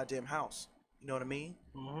everybody in the goddamn house. You know what I mean?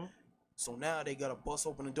 Mm-hmm. So now they gotta bust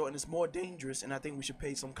open the door, and it's more dangerous. And I think we should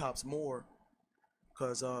pay some cops more,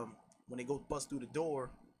 cause when they go bust through the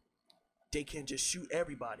door, they can't just shoot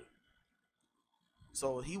everybody.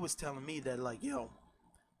 So he was telling me that like, yo,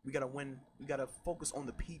 we gotta win. We gotta focus on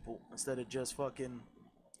the people instead of just fucking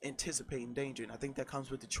anticipating danger. And I think that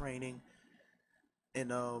comes with the training,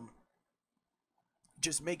 and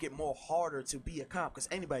just make it more harder to be a cop, because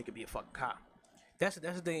anybody could be a fucking cop. That's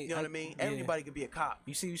the thing. You know what I mean? Yeah. Everybody could be a cop.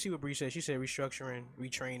 You see what Bree said. She said restructuring,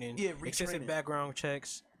 retraining, Yeah, excessive retraining. background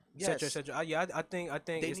checks, Yes. etc. etc. Yeah, I think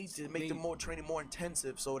They need to make the more training more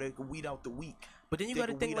intensive so they can weed out the weak. But then you They got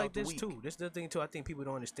to can think weed out like the this weak. too. This is the thing too. I think people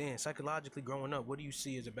don't understand. Psychologically, growing up, what do you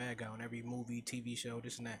see as a bad guy on every movie, TV show,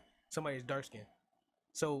 this and that? Somebody's dark skinned.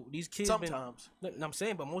 So these kids. Sometimes. I'm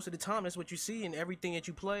saying, but most of the time, that's what you see in everything that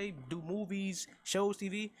you play, do movies, shows,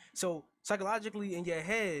 TV. So psychologically, in your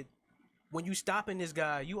head, when you stopping this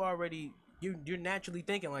guy, you're naturally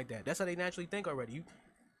thinking like that. That's how they naturally think already. You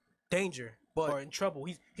danger, But- or in trouble.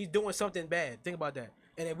 He's doing something bad. Think about that.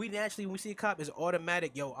 And if we naturally, when we see a cop, it's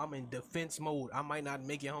automatic. Yo, I'm in defense mode. I might not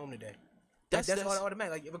make it home today. That's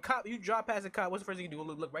automatic. Like if a cop, you drive past a cop, what's the first thing you do?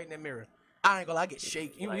 Look right in that mirror. I ain't gonna lie, I get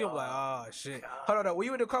shaky. You're like, oh, oh shit. Hold on, when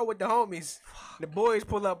you in the car with the homies, the boys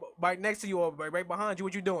pull up right next to you or right behind you.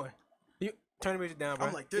 What you doing? You turn the music down, bro.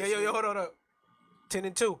 I'm like this, Yo, nigga. hold on up. 10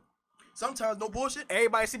 and 2. Sometimes, no bullshit.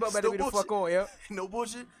 Everybody see about better No be the bullshit. fuck on, yeah. No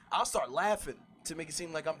bullshit. I'll start laughing to make it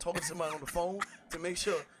seem like I'm talking to somebody on the phone to make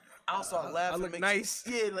sure. I'll start laughing. I to look make nice.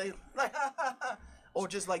 Sure, yeah, like or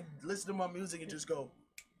just like listen to my music and just go.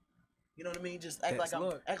 You know what I mean? Just act That's like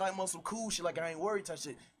look. I'm on some cool shit, like I ain't worried type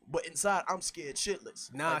shit. But inside, I'm scared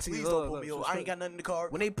shitless. Nah, like, see, please look, don't pull look, me so over. it's I ain't got nothing in the car.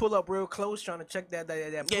 When they pull up real close trying to check that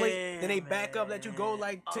plate, Yeah, then they back up, let you go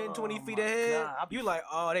like 10, 20 feet my ahead. God, I be- You like,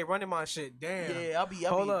 oh, they running my shit. Damn. Yeah,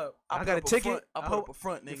 Hold up. I put got a up ticket. Front, I I put hope- up a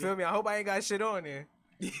front, nigga. You feel me? I hope I ain't got shit on there.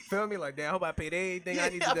 Feel me? Like, damn, I hope I paid everything I Yeah,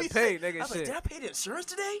 needed I to be pay, saying- nigga. I was like, Shit. did I pay the insurance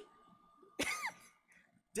today?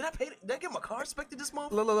 Did I get my car inspected this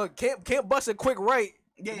month? Look. Can't bust a quick right.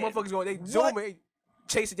 Yeah. The motherfuckers going, they What? zoom it,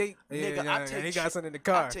 chase it. Nigga, I take he got shit- something in the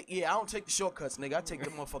car. I don't take the shortcuts, nigga. I take the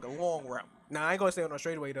motherfucking long route. Nah, I ain't gonna stay on the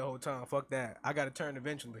straightaway the whole time. Fuck that. I gotta turn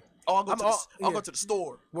eventually. Oh, I'll go yeah. to the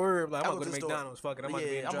store. Word, like, I'm I'll gonna go to the store. McDonald's. Fuck it. I'm about to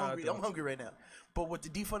be in I'm drive hungry. through. I'm hungry right now. But with the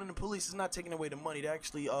defunding the police, it's not taking away the money. They're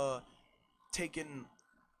actually taking.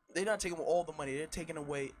 They're not taking all the money. They're taking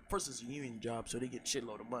away. First, it's a union job, so they get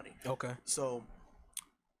shitload of money. Okay. So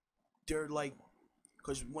they're like,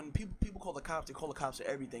 because when people call the cops, they call the cops for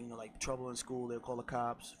everything. You know, like trouble in school, they'll call the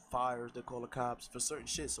cops. Fires, they'll call the cops for certain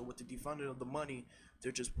shit. So with the defunding of the money,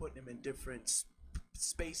 they're just putting them in different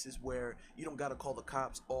spaces where you don't gotta call the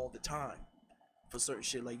cops all the time for certain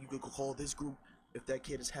shit. Like you could call this group if that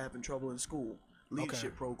kid is having trouble in school.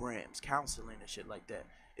 leadership programs, counseling and shit like that.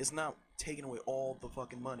 It's not taking away all the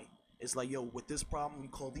fucking money. It's like, yo, with this problem, you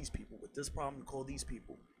call these people. With this problem, you call these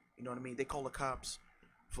people. You know what I mean? They call the cops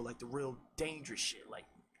for like the real dangerous shit, like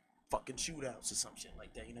fucking shootouts or some shit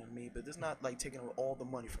like that. You know what I mean? But it's not like taking away all the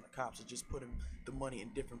money from the cops. It's just putting the money in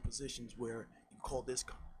different positions where you call this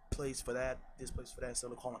place for that, this place for that,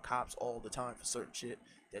 instead of calling cops all the time for certain shit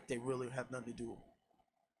that they really have nothing to do.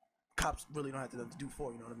 Cops really don't have nothing to do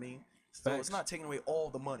for. You know what I mean? So it's not taking away all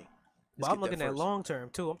the money. But I'm looking at long term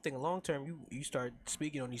too. I'm thinking long term. You start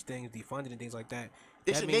speaking on these things, defunding and things like that.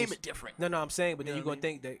 They should name it different. No, I'm saying, but then you're gonna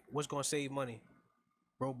think that what's gonna save money?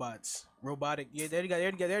 Robotic. Yeah, they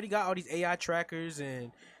already got all these AI trackers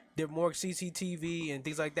and they're more CCTV and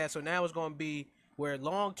things like that. So now it's gonna be where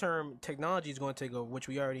long term technology is gonna take over, which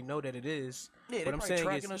we already know that it is. Yeah, but I'm saying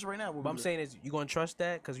tracking us right now. But I'm saying is you gonna trust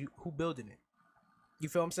that because who building it? You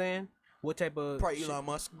feel what I'm saying? What type of probably Elon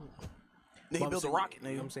Musk? He built a rocket. You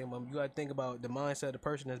know what I'm saying? You gotta think about the mindset of the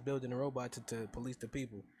person that's building the robot to police the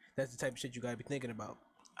people. That's the type of shit you gotta be thinking about.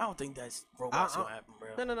 I don't think that's robots gonna happen,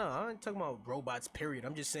 bro. No. I ain't talking about robots. Period.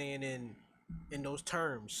 I'm just saying in those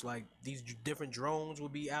terms, like these different drones will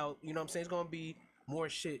be out. You know what I'm saying? It's gonna be more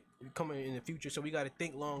shit coming in the future. So we gotta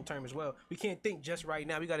think long term as well. We can't think just right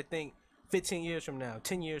now. We gotta think 15 years from now,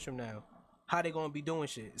 10 years from now, how they gonna be doing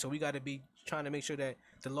shit. So we gotta be trying to make sure that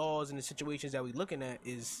the laws and the situations that we looking at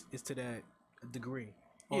is to that degree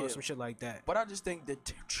or some shit like that. But I just think the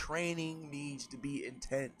training needs to be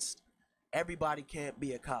intense. Everybody can't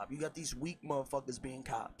be a cop. You got these weak motherfuckers being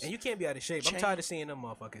cops, and you can't be out of shape. I'm tired of seeing them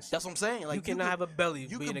motherfuckers. That's what I'm saying. Like you cannot have a belly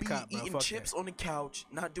being a cop. You could be eating chips on the couch,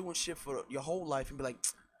 not doing shit for your whole life, and be like,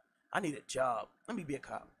 I need a job. Let me be a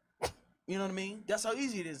cop. You know what I mean? That's how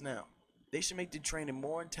easy it is now. They should make the training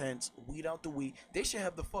more intense. Weed out the weed. They should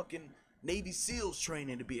have the fucking Navy SEALs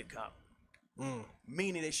training to be a cop.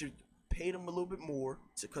 Meaning they should pay them a little bit more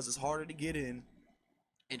because it's harder to get in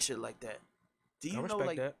and shit like that. Do you know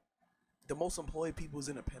like that? The most employed people is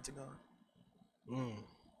in the Pentagon?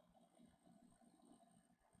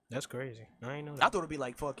 That's crazy. I ain't know that. I thought it'd be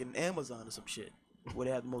like fucking Amazon or some shit where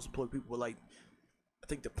they have the most employed people. Like I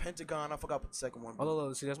think the Pentagon. I forgot what the second one.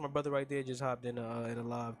 Oh, see, that's my brother right there. Just hopped in a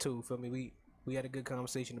live too. Feel me? We had a good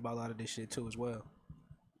conversation about a lot of this shit too as well.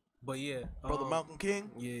 But yeah, brother Malcolm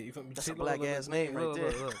King. Yeah, you feel me? That's a black ass name right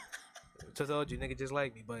there. Look. I told you, nigga, just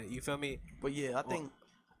like me. But you feel me? But yeah, I think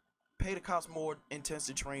pay the cops more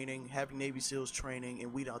intensive training, having Navy SEALs training,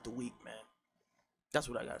 and weed out the weak, man. That's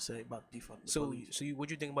what I gotta say about defunding the police. So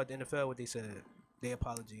what you think about the NFL? What they said, their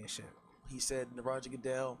apology and shit. He said, Roger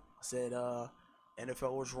Goodell said,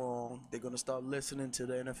 NFL was wrong. They're gonna start listening to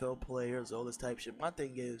the NFL players, all this type of shit. My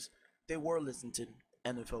thing is, they were listening to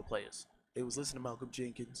NFL players. They was listening to Malcolm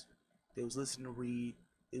Jenkins. They was listening to Reed.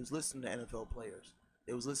 They was listening to NFL players.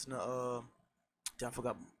 They was listening to I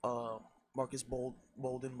forgot Marcus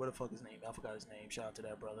Bolden. What the fuck his name? I forgot his name. Shout out to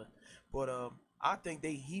that brother. But I think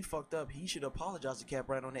he fucked up. He should apologize to Cap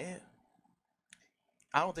right on the air.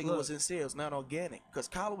 I don't think it was sincere. It's not organic. Because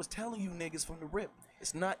Kyler was telling you niggas from the rip.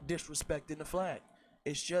 It's not disrespecting the flag.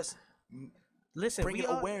 It's just bringing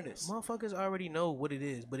awareness. Motherfuckers already know what it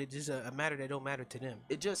is, but it's just a matter that don't matter to them.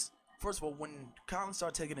 It just, first of all, when Colin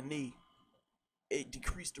started taking a knee, it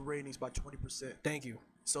decreased the ratings by 20%. Thank you.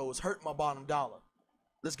 So it's hurting my bottom dollar.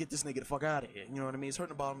 Let's get this nigga the fuck out of here. You know what I mean? It's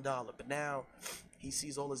hurting the bottom dollar. But now he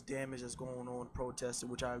sees all this damage that's going on, protesting,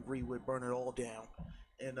 which I agree with, burn it all down.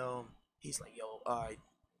 And he's like, yo, all right,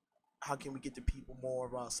 how can we get the people more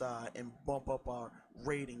outside and bump up our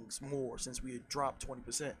ratings more since we had dropped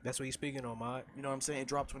 20%? That's what he's speaking on, Mike. You know what I'm saying? It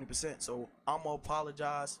dropped 20%. So I'm going to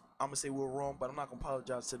apologize. I'm going to say we're wrong, but I'm not going to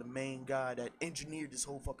apologize to the main guy that engineered this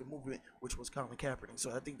whole fucking movement, which was Colin Kaepernick.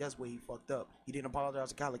 So I think that's where he fucked up. He didn't apologize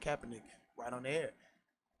to Colin Kaepernick right on the air.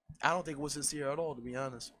 I don't think it was sincere at all, to be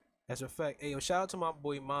honest. That's a fact. Hey, yo, shout out to my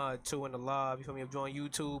boy Mod too in the live. You feel me? I'm doing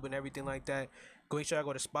YouTube and everything like that. Make sure I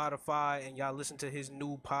go to Spotify and y'all listen to his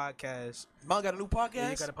new podcast. Mod got a new podcast? Yeah,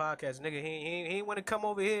 he got a podcast. Nigga, he ain't want to come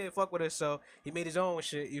over here and fuck with us, so he made his own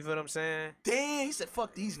shit. You feel what I'm saying? Damn, he said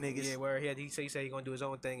fuck these niggas. Yeah, where he said he gonna do his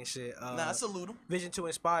own thing and shit. I salute him. Vision to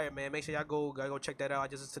Inspire, man. Make sure y'all go check that out. I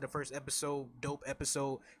just listened to the first episode, dope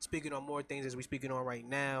episode. Speaking on more things as we speaking on right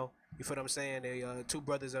now. You feel what I'm saying? They two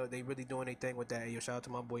brothers they really doing their thing with that. Yo, shout out to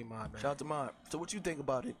my boy Mod, man. Shout out to Mod. So what you think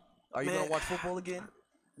about it? Are you gonna watch football again?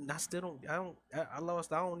 I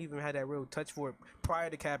don't even have that real touch for it prior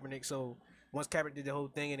to Kaepernick. So once Kaepernick did the whole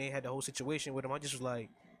thing and they had the whole situation with him, I just was like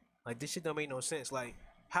this shit don't make no sense. Like,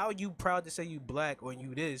 how you proud to say you black or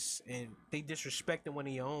you this and they disrespecting one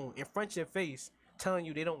of your own in front of your face, telling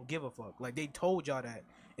you they don't give a fuck. Like they told y'all that,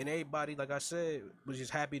 and everybody, like I said, was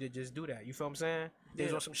just happy to just do that. You feel what I'm saying? They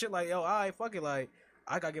was on some shit like, yo, all right, fuck it, like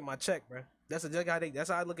I gotta get my check, bro. That's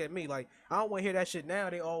how I look at me. Like I don't want to hear that shit now.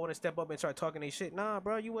 They all want to step up and start talking their shit. Nah,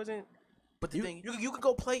 bro, you wasn't. But the thing, You can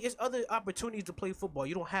go play. It's other opportunities to play football.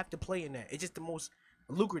 You don't have to play in that. It's just the most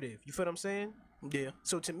lucrative. You feel what I'm saying? yeah.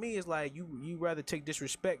 So to me, it's like you rather take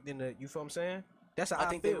disrespect than the. You feel what I'm saying? That's how I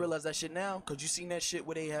think feel. they realize that shit now, cause you seen that shit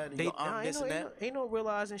where they had They your arm this and that. ain't no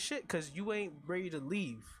realizing shit, cause you ain't ready to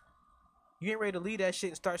leave. You ain't ready to leave that shit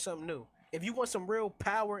and start something new. If you want some real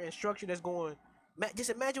power and structure that's going, just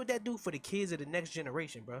imagine what that do for the kids of the next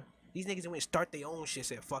generation, bro. These niggas went start their own shit.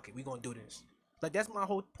 Said fuck it, we gonna do this. Like that's my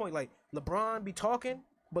whole point. Like LeBron be talking,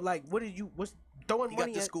 but like what's throwing He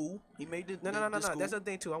money got the at school. He made the no. school. That's the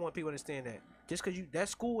thing too. I want people to understand that. Just cause that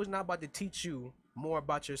school is not about to teach you more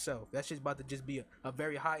about yourself. That's just about to just be a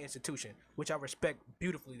very high institution, which I respect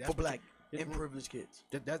beautifully. That's for black and privileged kids.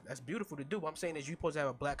 That's beautiful to do. What I'm saying is you supposed to have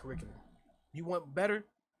a black curriculum. You want better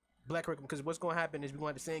black curriculum, because what's gonna happen is we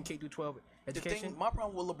want the same K through 12 education. The thing, my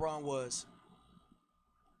problem with LeBron was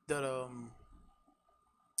that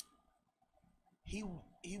he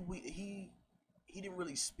didn't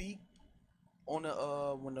really speak on the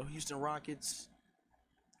when the Houston Rockets.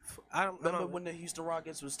 I don't remember when the Houston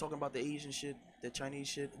Rockets was talking about the Asian shit, the Chinese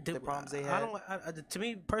shit, the problems they had. I don't. To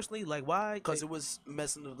me personally, like why? Because it was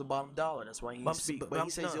messing with the bottom dollar. That's why he didn't speak. But he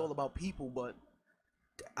says it's all about people. But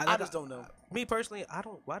I just don't know. Me personally, I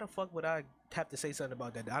don't. Why the fuck would I have to say something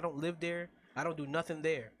about that? I don't live there. I don't do nothing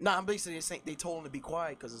there. Nah, I'm basically saying they told him to be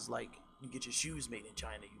quiet because it's like you get your shoes made in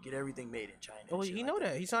China, you get everything made in China. Oh, he know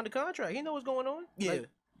that. He signed a contract. He know what's going on. Yeah. Like,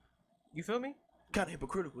 you feel me? Kind of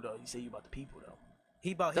hypocritical though. You say you about the people though.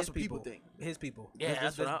 He about that's his what people. think. His people. Yeah,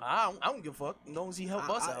 that's what I don't give a fuck. As long as he help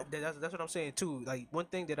us out. That's what I'm saying too. Like one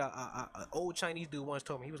thing that a old Chinese dude once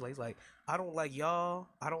told me, he was like, I don't like y'all.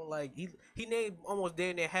 I don't like he named almost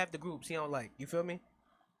damn near half the groups he don't like. You feel me?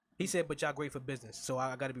 He said, but y'all great for business, so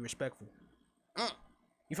I got to be respectful.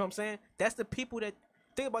 You feel what I'm saying? That's the people that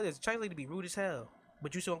think about this. Chinese lady be rude as hell,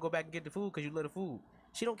 but you still gonna go back and get the food because you love the food.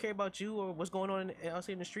 She don't care about you or what's going on out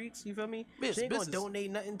here in the streets. You feel me? She ain't gonna donate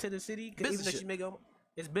nothing to the city, even though she make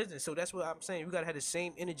it's business. So that's what I'm saying. We gotta have the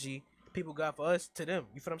same energy people got for us to them.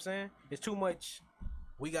 You feel what I'm saying? It's too much.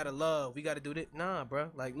 We gotta love. We gotta do this. Nah,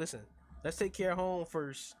 bro. Like, listen. Let's take care of home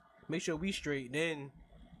first. Make sure we straight. Then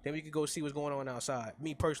we can go see what's going on outside.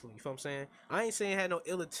 Me personally, you feel what I'm saying? I ain't saying I had no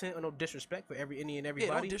ill intent or no disrespect for every Indian,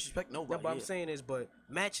 everybody. Yeah, don't disrespect nobody. No, but I'm saying is, but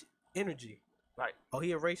match energy. Right. Oh,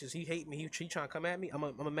 he a racist. He hate me. He trying to come at me. I'm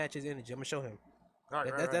gonna match his energy. I'm gonna show him.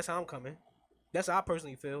 Right, That's how I'm coming. That's how I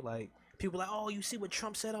personally feel. Like people like, oh, you see what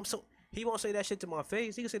Trump said? I'm so. He won't say that shit to my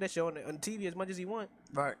face. He can say that shit on the TV as much as he want.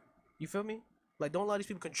 Right. You feel me? Like don't allow these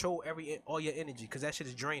people control all your energy, because that shit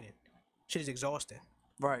is draining. Shit is exhausting.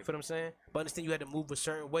 Right. You feel what I'm saying? But understand you had to move a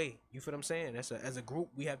certain way. You feel what I'm saying? As a group,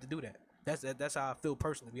 we have to do that. That's how I feel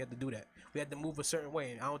personally. We have to do that. We have to move a certain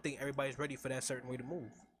way, and I don't think everybody's ready for that certain way to move.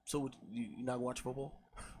 So you not watch football?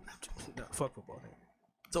 No, fuck football, man.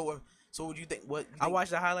 So what do you think? I watch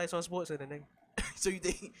the highlights on Sports Center, nigga. So you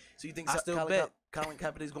think I still bet Colin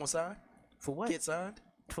Kaepernick's gonna sign? For what? Get signed?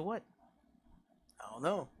 For what? I don't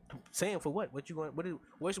know. Saying for what? What you going?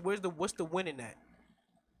 What's the win in that?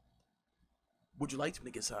 Would you like him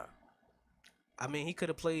to get signed? I mean, he could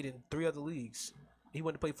have played in 3 other leagues. He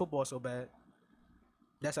wanted to play football so bad.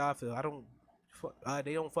 That's how I feel. I don't.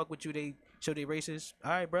 They don't fuck with you. They show they racist. All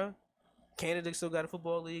right, bro. Canada still got a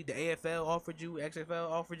football league. The AFL offered you. XFL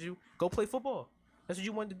offered you. Go play football. That's what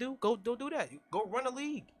you wanted to do. Go do that. Go run a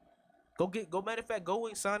league. Go. Matter of fact, go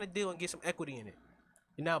and sign a deal and get some equity in it.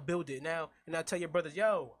 And now build it. Now tell your brothers,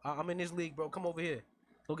 yo, I'm in this league, bro. Come over here.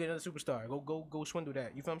 Go get another superstar. Go swindle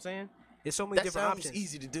that. You feel what I'm saying? There's so many different options. That sounds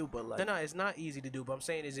easy to do, but like no, it's not easy to do. But I'm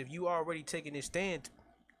saying is if you already taking this stand,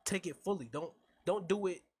 take it fully. Don't do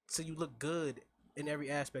it so you look good in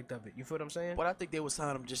every aspect of it. You feel what I'm saying? But I think they would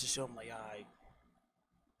sign him just to show him like, alright.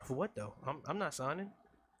 For what though? I'm not signing.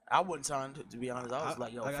 I wouldn't sign to be honest. I was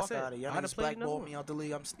like, yo, fuck out of here. Y'all niggas blackball me out the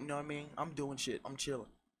league. You know what I mean? I'm doing shit. I'm chilling.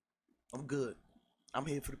 I'm good. I'm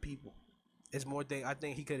here for the people. It's more thing. I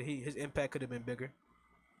think his impact could have been bigger.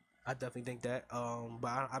 I definitely think that.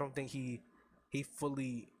 But I don't think he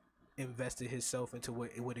fully invested himself into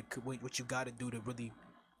what you got to do to really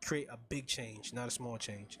create a big change, not a small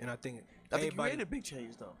change. And I think he created a big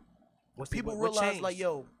change though. People realize like,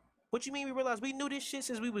 yo, what you mean we realize? We knew this shit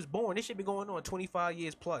since we was born. This shit been going on 25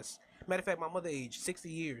 years plus. Matter of fact, my mother age 60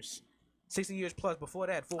 years plus. Before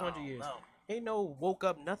that, 400 years. No. Ain't no woke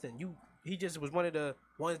up nothing. He just was one of the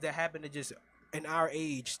ones that happened to just in our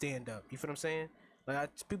age stand up. You feel what I'm saying?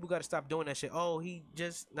 People got to stop doing that shit. Oh, he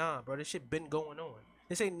just nah, bro. This shit been going on.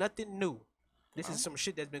 This ain't nothing new. This is some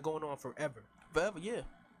shit that's been going on forever. Forever, yeah.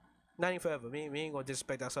 Not even forever. We ain't gonna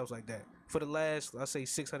disrespect ourselves like that. For the last, I'll say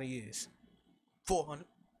 600 years. 400.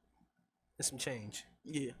 There's some change.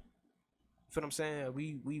 Yeah. You feel what I'm saying?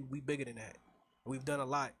 We bigger than that. We've done a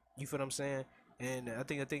lot. You feel what I'm saying? And I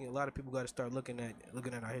think a lot of people got to start looking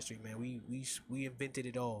at our history, man. We invented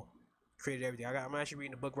it all, created everything. I'm actually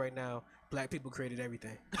reading a book right now. Black people created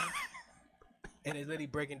everything, and it's literally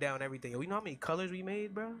breaking down everything. You know how many colors we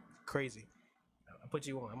made, bro? Crazy. I'll put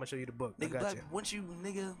you on. I'm gonna show you the book. Nigga, black, once you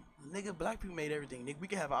nigga, black people made everything. Nigga, we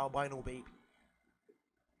can have an albino baby.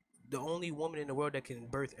 The only woman in the world that can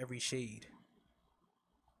birth every shade.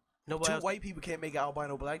 Nobody else. White people can't make an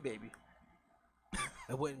albino black baby.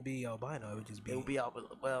 It wouldn't be albino. It would just be. It would be albino.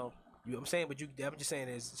 Well, I'm saying, but I'm just saying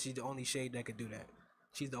is she's the only shade that could do that.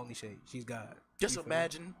 She's the only shade. She's God. Just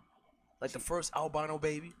imagine, like the first albino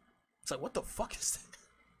baby. It's like, what the fuck is that?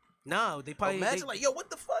 No, they probably imagine like, yo, what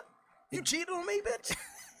the fuck? You cheated on me, bitch.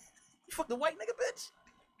 You fucked the white nigga, bitch.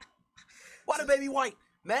 Why the baby white?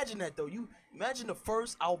 Imagine that though. You imagine the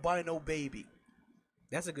first albino baby.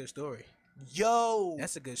 That's a good story. Yo,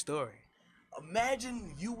 that's a good story.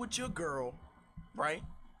 Imagine you with your girl, right?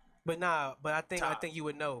 But I think you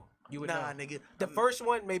would know. You would know. Nigga. The first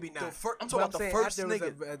one, maybe not. I'm talking about the first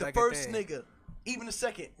nigga. The first nigga. Even the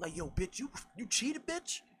second. Like, yo, bitch, you cheated,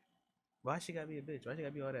 bitch? Why she gotta be a bitch? Why she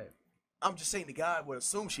gotta be all that? I'm just saying the guy would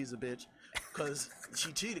assume she's a bitch because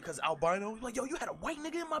she cheated. Because albino, like, yo, you had a white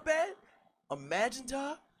nigga in my bed? Imagine,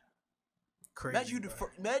 Ty. Crazy.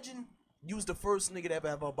 Imagine you was the first nigga to ever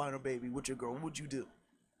have an albino baby with your girl. What would you do?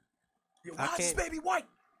 Yo, why is this baby white?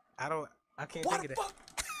 I can't why think of that.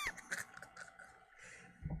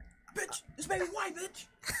 Bitch, this baby white, bitch.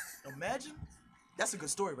 Imagine. That's a good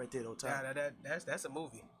story right there, though, Ty. Yeah, that's a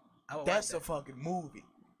movie. That's a fucking movie.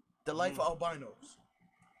 The Life of Albinos.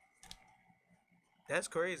 That's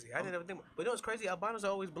crazy. I didn't ever think. But you know what's crazy? Albinos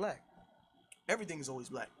are always black. Everything is always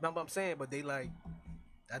black. No, but I'm saying, but they like.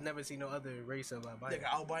 I've never seen no other race of albino. Like an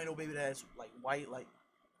albino baby that's like white, like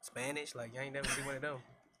Spanish. Like I ain't never seen one of them.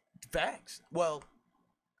 Facts. Well,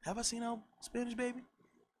 have I seen a Spanish baby?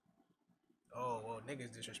 Oh, well,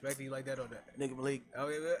 niggas disrespecting you like that or that? Nigga Malik.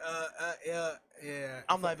 Okay, yeah.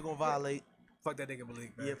 I'm not even gonna violate. Fuck that nigga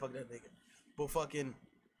Malik, man. Yeah, fuck that nigga. But fucking,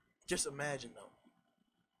 just imagine though.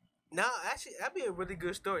 Nah, actually, that'd be a really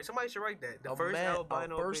good story. Somebody should write that. The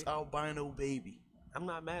first albino baby. I'm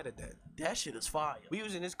not mad at that. That shit is fire. We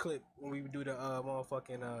using this clip when we would do the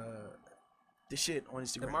motherfucking the shit on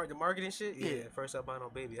Instagram. The marketing shit. Yeah, first albino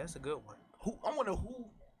baby. That's a good one. I wonder who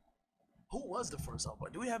was the first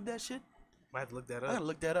albino? Do we have that shit? Might have to look that up. I gotta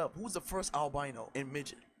look that up. Who was the first albino and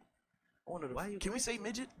midget? I wonder. Can we say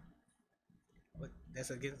midget? What? That's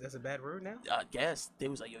a bad word now. I guess they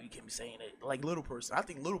was like, yo, you can't be saying it. Like little person. I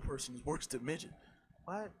think little person is worse than midget.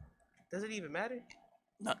 What? Does it even matter?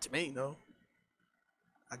 Not to me, no.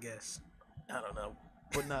 I guess. I don't know.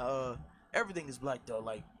 But nah, everything is black though.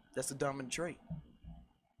 Like that's the dominant trait.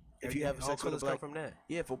 If you have sex with a black, from that.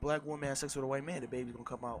 Yeah, if a black woman has sex with a white man, the baby's gonna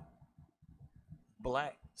come out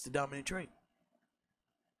black. It's the dominant trait,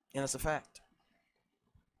 and that's a fact.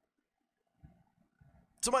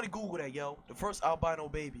 Somebody Google that, yo. The first albino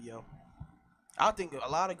baby, yo. I think a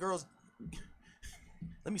lot of girls.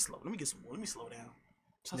 Let me slow down.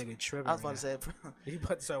 Nigga tripping. I was about to say. You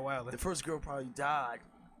about to start wilding. The first girl probably died.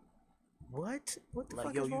 What? What the like,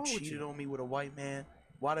 fuck yo, is wrong you with cheated on me with a white man.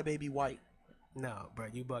 Why the baby white? No, bro,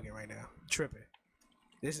 you bugging right now. Tripping.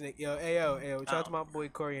 This nigga, yo. Shout out to my boy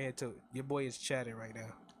Corey in here too. Your boy is chatting right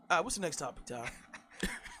now. All right, what's the next topic, Ty?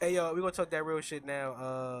 Hey, yo, we gonna talk that real shit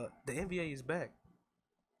now. The NBA is back.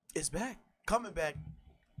 It's back. Coming back.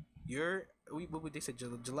 What they said,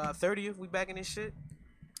 July 30th, we back in this shit?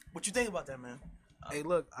 What you think about that, man? Hey,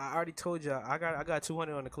 look, I already told y'all, I got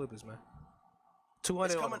 200 on the Clippers, man.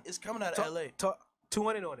 200 It's coming out of LA.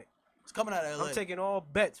 200 on it. It's coming out of LA. I'm taking all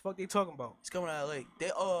bets. Fuck they talking about. It's coming out of LA. They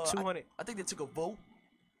 200. I think they took a vote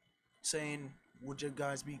saying would your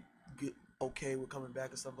guys be okay with coming back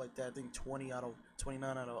and stuff like that. I think 29 out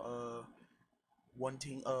of one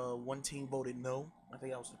team voted no. I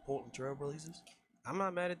think that was the Portland Trail Blazers. I'm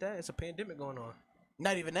not mad at that. It's a pandemic going on.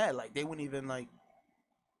 Not even that. Like they wouldn't even like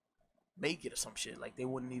make it or some shit. Like they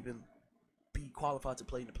wouldn't even be qualified to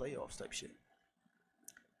play in the playoffs type shit.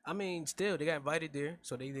 I mean, still they got invited there,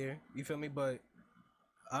 so they there. You feel me? But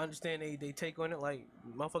I understand they take on it like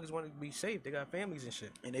motherfuckers want to be safe. They got families and shit.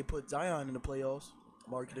 And they put Zion in the playoffs.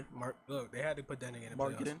 Marketing. Look, they had to put that nigga in the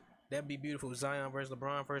marketing. Playoffs. That'd be beautiful. Zion versus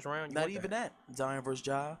LeBron first round. Not even that. Zion versus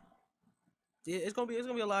Ja. Yeah, it's gonna be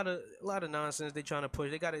a lot of nonsense they trying to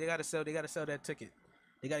push. They gotta sell that ticket.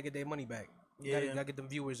 They gotta get their money back. Yeah. Gotta get them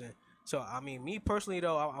viewers in. So I mean, me personally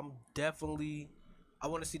though, I'm definitely I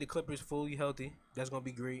want to see the Clippers fully healthy. That's gonna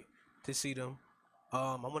be great to see them.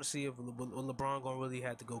 I want to see if LeBron gonna really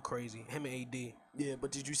have to go crazy. Him and AD. Yeah,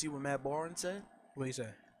 but did you see what Matt Barnes said? What you say?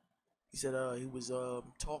 He said he was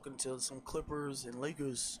talking to some Clippers and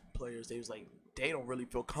Lakers players. They was like, they don't really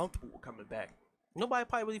feel comfortable coming back. Nobody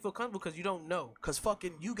probably really feel comfortable because you don't know. Cause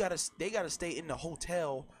fucking they gotta stay in the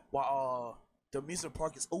hotel while the amusement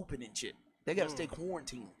park is open and shit. They gotta stay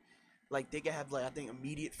quarantined. Like they can have like I think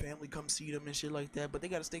immediate family come see them and shit like that. But they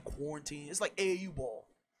gotta stay quarantined. It's like AAU ball.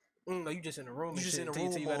 No, you just in the room. You just in the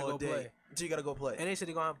room you gotta all go day play. until you gotta go play. And they said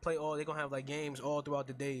they're gonna play all. They're gonna have like games all throughout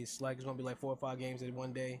the days. Like it's gonna be like 4 or 5 games in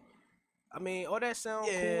one day. I mean, all that sound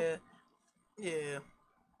cool. Yeah.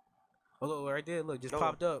 Oh, look, right there, look, just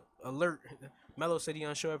popped up. Alert. Melo said he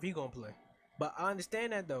unsure if he gonna play. But I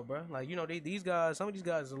understand that though, bro. Like, you know, these guys, some of these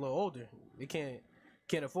guys are a little older. They can't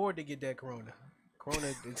afford to get that corona.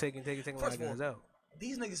 Corona taking a lot of guys out.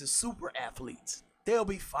 These niggas are super athletes. They'll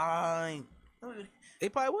be fine. They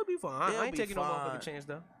probably would be fine. I ain't be taking no fine. motherfucking chance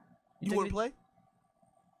though. You wanna play?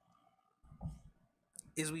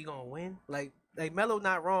 Is we gonna win? Like Melo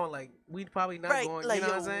not wrong. Like we probably not going. Like, you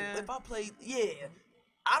know what I'm saying? If I play,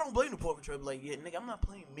 I don't blame the Portland Trail. Like, nigga, I'm not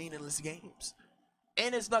playing meaningless games,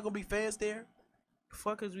 and it's not gonna be fans there. The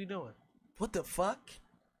fuck is we doing? What the fuck?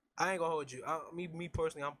 I ain't gonna hold you. Me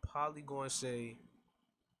personally, I'm probably gonna say,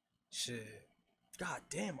 shit. God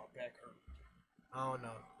damn, my back hurt. I don't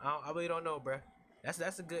know. I really don't know, bruh.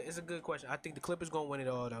 It's a good question. I think the Clippers gonna win it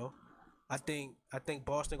all though. I think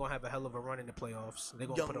Boston gonna have a hell of a run in the playoffs. They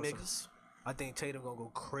gonna Young put on niggas. I think Tatum gonna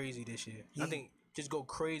go crazy this year. I think just go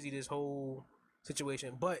crazy this whole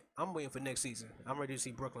situation. But I'm waiting for next season. I'm ready to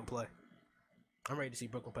see Brooklyn play. I'm ready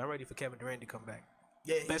for Kevin Durant to come back.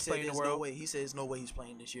 Yeah, Best player in the world. No way. He says there's no way he's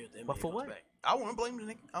playing this year. But for what? Back. I wouldn't blame the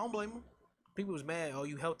nigga. I don't blame him. People was mad. Oh,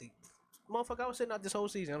 you healthy? Motherfucker, I was sitting out this whole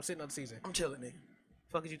season. I'm sitting out the season. I'm chilling, nigga.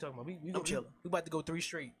 Fuck is you talking about? I'm chilling. We about to go 3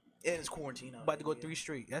 straight. And it's quarantine out. About to go 3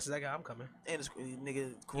 straight. That's exactly how I'm coming. And it's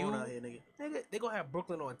nigga corona out here, nigga. Nigga, they gonna have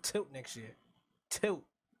Brooklyn on tilt next year. Tilt.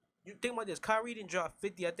 You think about this? Kyrie didn't drop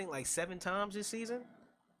 50, I think, like 7 times this season.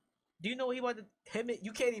 Do you know what he about to him?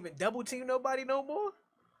 You can't even double team nobody no more.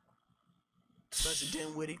 Spencer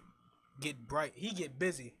Dinwiddie Get bright. He get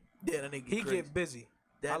busy. Yeah, that nigga. He crazy. get busy.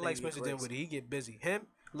 That I like nigga Spencer crazy. Dinwiddie. He get busy. Him,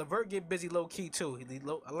 LeVert get busy low key too.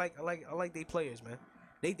 I like they players, man.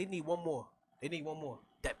 They need one more. They need one more.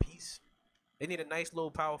 That piece. They need a nice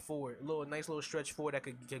little power forward, nice little stretch forward that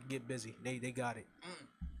could get busy. They got it.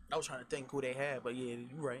 I was trying to think who they had, but yeah,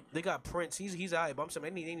 you're right. They got Prince. He's alright, but I'm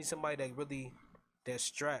saying they need somebody that really that's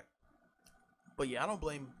strapped. But yeah, I don't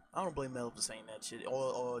blame Melo for saying that shit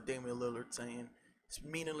or Damian Lillard saying it's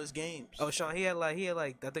meaningless games. Oh, Sean, he had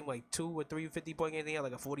like I think like 2 or 3 50-point games. He had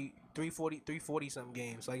like a 340 something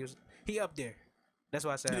games. Like he up there. That's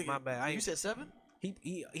why I said my bad. You said 7?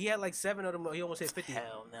 He had like 7 of them. He almost hit 50.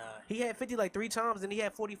 Hell nah. He had 50 like 3 times, and he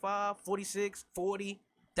had 45, 46, 40.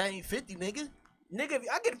 That ain't 50, nigga. Nigga, if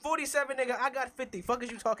I get 47, nigga, I got 50. Fuck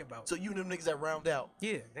is you talking about? So you them niggas that round out.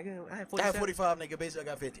 Yeah, nigga, I had 47. I had 45, nigga. Basically,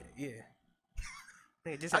 I got 50. Yeah.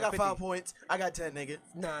 Nigga, just I had got 50. 5 points. I got 10, nigga.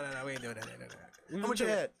 Nah, we ain't doing that. How much you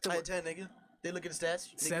had? I had 10, nigga. They look at the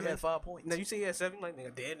stats. Nigga, 7. you had 5 points. No, you say you had 7? Like,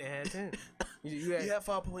 nigga, damn, they had 10. you had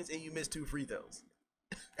 5 points and you missed 2 free throws.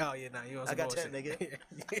 Oh, yeah, nah, you on some I got bullshit. 10,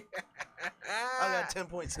 nigga. I got 10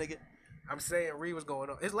 points, nigga. I'm saying Reed was going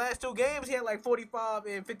on. His last 2 games, he had like 45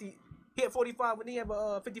 and 50. He had 45 when he had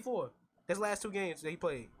 54. His last 2 games that he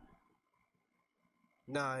played.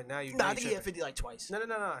 Nah, now you. Nah, I think he had 50 like twice. No.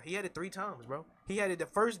 He had it 3 times, bro. He had it the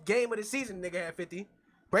first game of the season. Nigga had 50.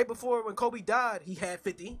 Right before when Kobe died, he had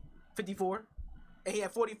 50, 54, and he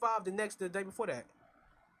had 45 the day before that.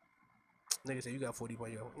 Nigga said you got 40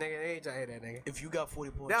 points, yo. Nigga, they ain't trying to hear that, nigga. If you got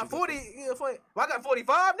 40 points, Now 40, yeah, 40. Well, I got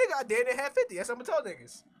 45, nigga. I did have 50. That's what I'm gonna tell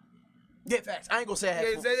niggas. Yeah, facts. I ain't gonna say I had.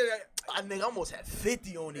 Yeah, I nigga almost had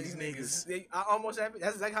 50 on these niggas. I almost had.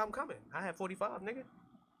 That's exactly how I'm coming. I had 45, nigga.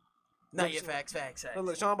 Nah, yeah, facts.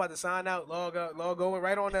 Look, Sean about to sign out, log going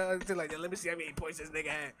right on the like. Let me see how many points this nigga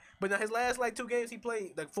had. But now his last like 2 games he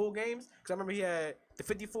played like full games. Cause I remember he had the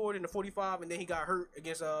 54 and the 45, and then he got hurt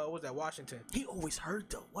against what was that, Washington? He always hurt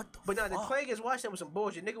though. What the? But now fuck? the play against Washington was some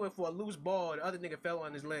bullshit. Nigga went for a loose ball. The other nigga fell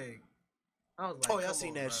on his leg. I was like, oh, y'all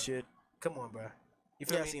seen that shit? Come on, bro. You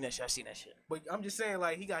feel me? I seen that shit. But I'm just saying,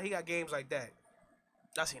 like he got games like that.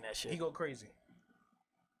 I seen that shit. He go crazy.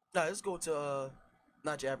 Nah, let's go to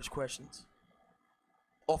not your average questions.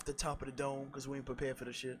 Off the top of the dome, because we ain't prepared for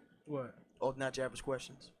the shit. What? Off not your average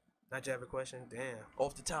questions. Not your average question? Damn.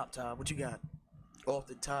 Off the top, Todd. What you got? Off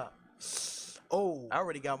the top. Oh, I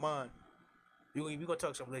already got mine. we gonna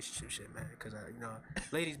talk some relationship shit, man. Cause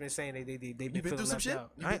ladies been saying they been been feeling through some left shit?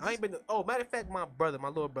 out. I ain't been. Oh, matter of fact, my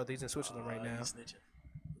little brother, he's in Switzerland right now. He's snitching.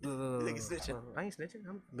 You think he's snitching? I ain't snitching.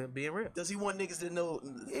 I'm being real. Does he want niggas to know?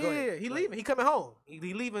 Yeah, he leaving. He coming home.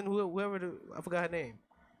 He leaving. Whoever I forgot her name.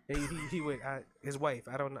 He with his wife.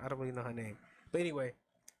 I don't really know her name. But anyway,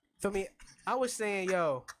 for me, I was saying,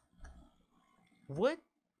 yo, what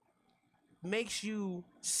makes you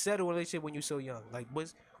settle in a relationship when you so young? Like,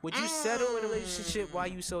 would you settle in a relationship while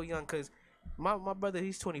you so young? Cause my brother,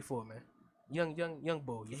 he's 24, man. Young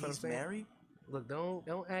boy. You feel what I'm saying? Married? Look,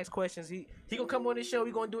 don't ask questions. He gonna come on this show.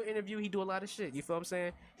 He gonna do an interview. He do a lot of shit. You feel what I'm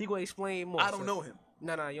saying? He gonna explain more. I don't know him.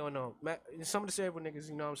 Nah, you don't know. Some of the cerebral niggas,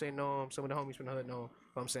 you know what I'm saying, know him. Some of the homies from the hood know him.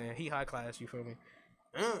 What I'm saying, he high class. You feel me?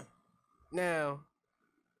 Now,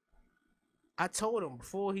 I told him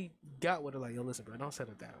before he got with her, like, yo, listen, bro, don't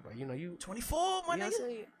settle down, bro. You know, you 24, my you know nigga. what I'm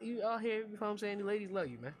saying? You out here, you know what I'm saying? The ladies love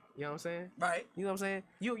you, man. You know what I'm saying? Right. You know what I'm saying?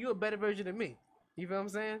 You a better version of me. You feel what I'm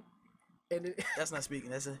saying? And That's not speaking.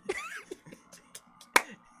 That's a.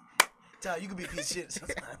 Ty, you could be a piece of shit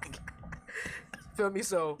sometimes. feel me?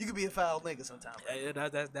 So You could be a foul nigga sometimes.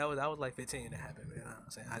 that was like 15 that happened, man. You know what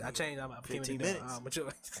I'm saying? I changed. I became 15 an adult. minutes.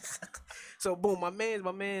 Mature. So boom, my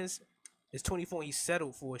man's is 24 and he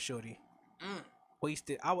settled for a shorty.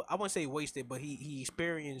 Wasted. I wouldn't say wasted, but he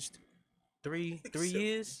experienced three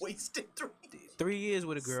years. Wasted 3 years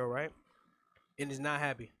with a girl, right? And is not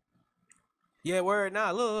happy. Yeah, word.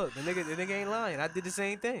 Nah, look, the nigga ain't lying. I did the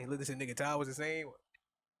same thing. Look, this nigga Ty was the same.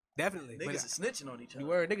 Definitely. Niggas is snitching on each other. You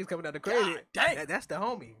word, niggas coming out the crazy. God dang. That's the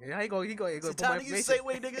homie. He go. So Ty, niggas the same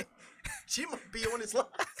way, nigga. She might be on his live.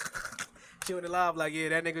 She on the live like, yeah,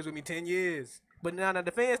 that nigga's with me 10 years. But nah,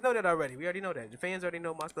 the fans know that already. We already know that. The fans already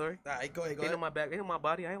know my story. All right, go ahead. They know my back. They know my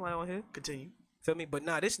body. I ain't lying on here. Continue. Feel me? But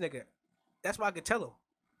nah, this nigga, that's why I could tell him.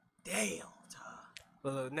 Damn,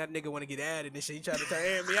 Ty. That nigga want to get added and shit. He tried to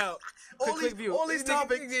air me out. All these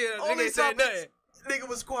topics. Yeah, All nigga these said topics. nothing. Nigga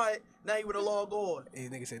was quiet. Now he would have log on.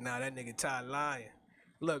 And nigga said, nah, that nigga Ty lying.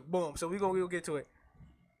 Look, boom. So we gonna get to it.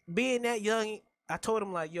 Being that young, I told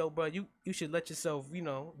him like, yo, bro, you should let yourself, you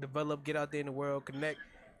know, develop, get out there in the world, connect.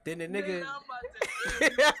 Then the nigga.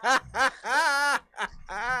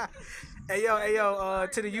 Hey yo,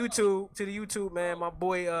 to the YouTube, man. My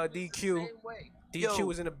boy DQ. DQ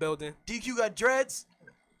was in the building. DQ got dreads.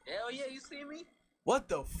 Hell yeah, you see me? What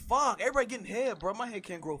the fuck? Everybody getting hair, bro. My hair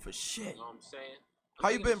can't grow for shit. You know what I'm saying? How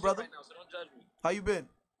you been, brother? Right now, so don't judge me. How you been?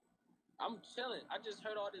 I'm chilling. I just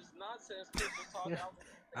heard all this nonsense. People talking.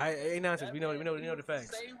 Ain't nonsense. We know the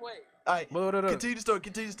facts. Same way. All right. No. Continue the story.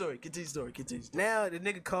 Now the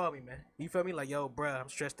nigga called me, man. You feel me? Like, yo, bro, I'm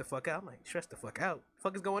stressed the fuck out. I'm like, stressed the fuck out? The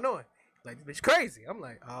fuck is going on? Like, this bitch crazy. I'm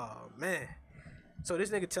like, oh man. So this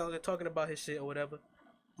nigga talking about his shit or whatever.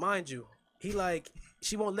 Mind you, he like,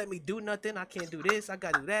 she won't let me do nothing. I can't do this. I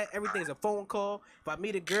gotta do that. Everything's a phone call. If I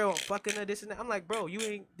meet a girl, I'm fucking her, this and that. I'm like, bro,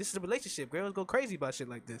 this is a relationship. Girls go crazy about shit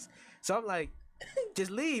like this. So I'm like, just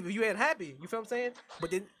leave if you ain't happy. You feel what I'm saying? But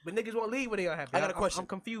niggas won't leave when they are happy. I got a question. I'm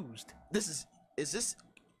confused. Is this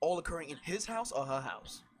all occurring in his house or her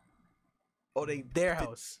house? Or Their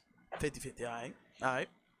house. 50-50. All right.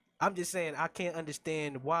 I'm just saying I can't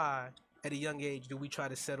understand why at a young age do we try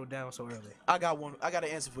to settle down so early. I got an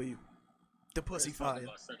answer for you. The pussy fire.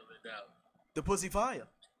 The pussy fire.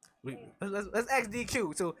 Let's ask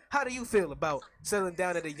DQ. So how do you feel about settling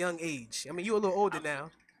down at a young age? I mean, you a little older now.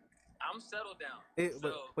 I'm settled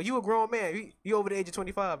down. But you a grown man. You over the age of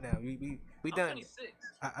 25 now. We done. 26.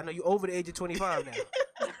 I know you over the age of 25 now. You know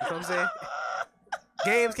what I'm saying?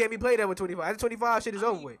 Games can't be played at with 25. After 25, shit is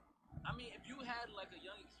over with. I mean, if you had like a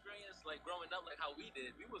young experience, like growing up, like how we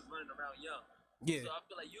did, we was learning around young. Yeah. So I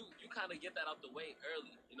feel like you kind of get that out the way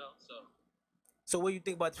early, you know. So what do you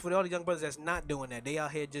think about for all the young brothers that's not doing that? They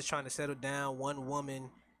out here just trying to settle down, one woman,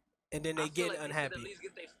 and then they get like unhappy. They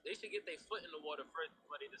should get their foot in the water first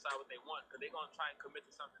before they decide what they want, because they're gonna try and commit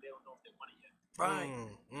to something they don't know if they want it yet. Right.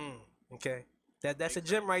 Okay. That's a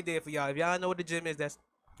gym right there for y'all. If y'all know what the gym is, that's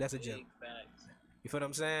a gym. Big facts. You feel what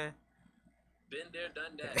I'm saying? Been there,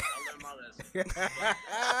 done that. I learned my lesson. when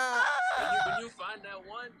you find that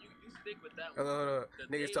one, you stick with that one. Hold on.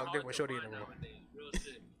 Niggas talk different. Shorty in the room. Real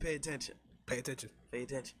shit. Pay attention. Pay attention.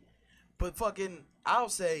 But fucking, I'll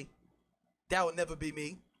say that would never be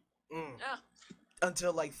me Yeah.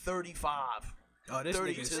 until like 35. Oh, this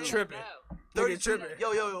 32. nigga's tripping. 32. Tripping.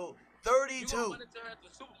 Yo. 32. You gonna run into her at the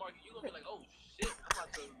supermarket, you gonna be like, oh shit, I'm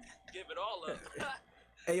about to give it all up.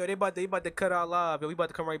 Hey yo, they about to cut our live. Yo, we about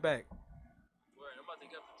to come right back. Word, I'm about to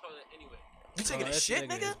get up the toilet anyway. You taking a shit,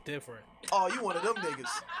 nigga? Different. Oh, you one of them niggas.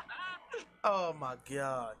 Oh my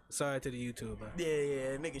god. Sorry to the YouTube, man.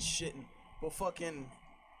 Yeah, niggas shitting. But fucking,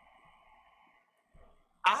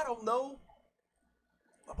 I don't know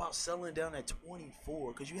about settling down at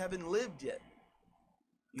 24 because you haven't lived yet.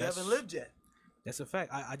 You haven't lived yet. That's a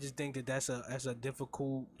fact. I just think that that's a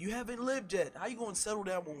difficult. You haven't lived yet. How you gonna settle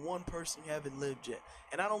down with one person you haven't lived yet?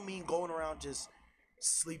 And I don't mean going around just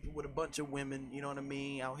sleeping with a bunch of women. You know what I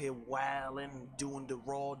mean? Out here wilding, doing the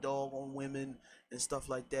raw dog on women and stuff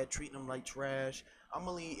like that, treating them like trash. I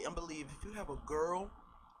believe if you have a girl,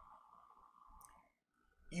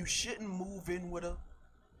 you shouldn't move in with her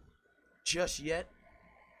just yet.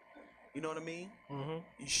 You know what I mean? Mm-hmm.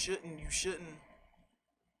 You shouldn't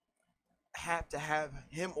have to have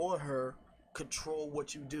him or her control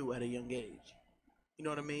what you do at a young age. You know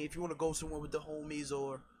what I mean? If you want to go somewhere with the homies,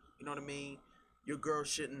 or you know what I mean, your girl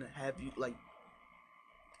shouldn't have you like,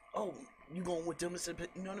 oh, you going with them,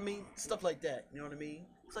 you know what I mean? Stuff like that. You know what I mean?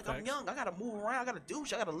 It's like, I'm young, I gotta move around, I gotta do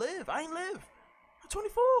shit, I gotta live. I ain't live. I'm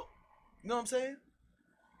 24. You know what I'm saying?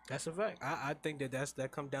 That's a fact. I think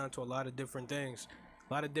that comes down to a lot of different things,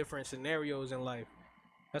 a lot of different scenarios in life.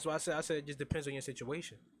 That's why I said it just depends on your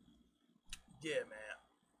situation. Yeah, man.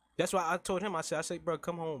 That's why I told him, I said, bro,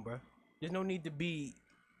 come home, bro. There's no need to be.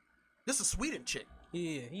 This is a Sweden chick.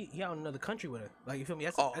 Yeah, he out in another country with her. Like, you feel me?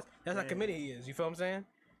 That's how man. committed he is. You feel what I'm saying?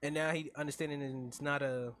 And now he understanding it's not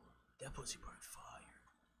a. That pussy burnt fire.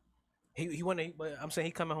 He wanna, but I'm saying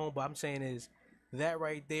he coming home. But I'm saying is that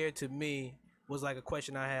right there to me was like a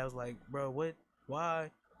question I had. I was like, bro, what? Why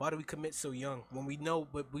do we commit so young when we know?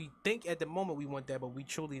 But we think at the moment we want that, but we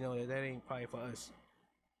truly know that ain't probably for us.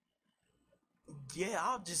 Yeah,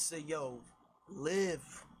 I'll just say, yo, live.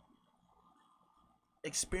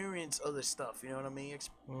 Experience other stuff, you know what I mean?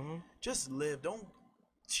 Just live. Don't.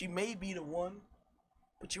 She may be the one,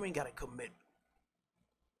 but you ain't gotta commit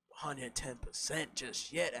 110%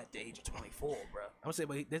 just yet at the age of 24, bro. I'm saying,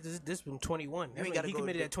 but this from 21. He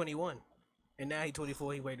committed at 21, and now he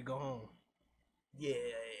 24. He ready to go home. Yeah.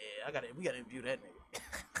 We gotta interview that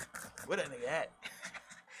nigga. Where that nigga at?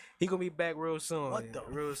 He gonna be back real soon. What the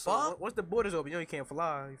real fuck? Soon. Once the borders open, you know you can't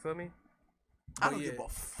fly. You feel me? I don't give a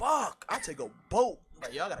fuck. I'll take a boat.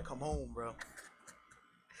 Like, y'all gotta come home, bro.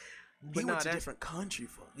 He went to a different country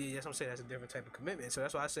for. Yeah, that's what I'm saying. That's a different type of commitment. So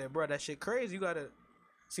that's why I said, bro, that shit crazy. You gotta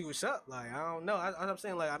see what's up. Like, I don't know. I'm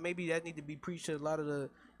saying, like, maybe that need to be preached to a lot of the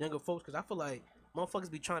younger folks, because I feel like motherfuckers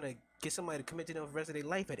be trying to get somebody to commit to them for the rest of their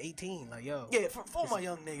life at 18. Like, yo. Yeah, for my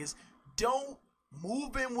young niggas, don't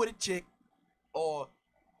move in with a chick, or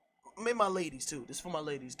maybe my ladies too. This is for my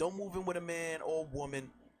ladies. Don't move in with a man or woman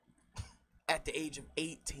at the age of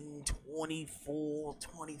 18, 24,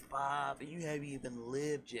 25, and you haven't even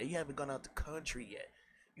lived yet. You haven't gone out the country yet.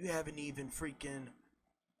 You haven't even freaking.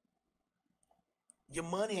 Your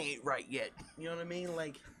money ain't right yet. You know what I mean?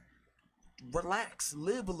 Like, relax.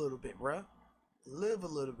 Live a little bit, bruh. Live a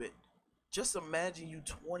little bit. Just imagine you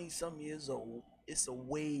 20-some years old. It's a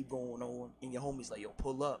wave going on, and your homies like, yo,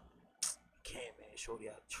 pull up. Can't, man. Shorty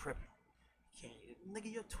out tripping. Can't.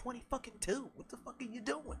 Nigga, you're 20 fucking 2. What the fuck are you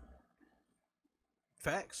doing?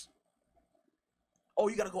 Facts. Oh,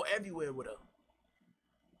 you gotta go everywhere with her.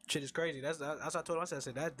 Shit is crazy. That's what I told him. I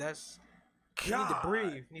said that's. You need to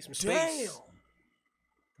breathe. You need some space. Damn.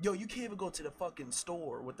 Yo, you can't even go to the fucking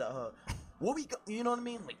store with the what we got, you know what I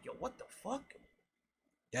mean? Like, yo, what the fuck?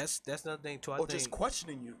 That's another thing too. Or just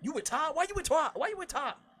questioning you. You with Todd? Why you with Todd? Why you with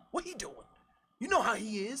Todd? What he doing? You know how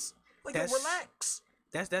he is. Like, yo, relax.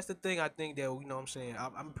 That's the thing I think that, you know what I'm saying.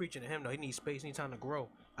 I'm preaching to him though. He needs space. He needs time to grow.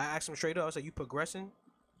 I asked him straight up. I said, you progressing,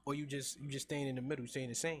 or you just staying in the middle, staying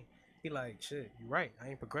the same? He like, shit, you right. I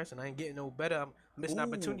ain't progressing. I ain't getting no better. I'm missing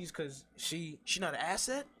opportunities because she not an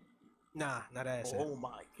asset. Nah, not an asset. Oh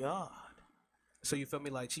my god. So you feel me?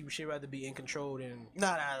 Like she'd rather be in control than.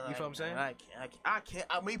 Nah. You feel what I'm saying? I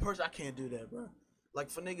can't. Me personally, I can't do that, bro. Like,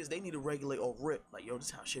 for niggas, they need to regulate or rip. Like, yo, this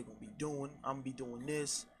is how shit gonna be doing. I'm gonna be doing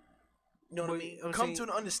this. You know what I mean? Come to an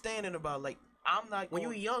understanding about, like, I'm not. When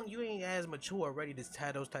you young, you ain't as mature ready to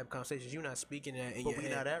have those type of conversations. You're not speaking that in your head. But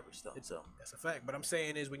we not average though. So that's a fact. But I'm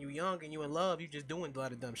saying is, when you young and you in love, you just doing a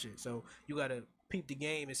lot of dumb shit. So you gotta peep the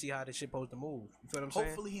game and see how this shit supposed to move. You feel what I'm saying?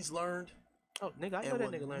 Hopefully he's learned. Oh, nigga, I know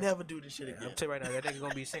that nigga learned. Never do this shit again. I'm telling you right now, that nigga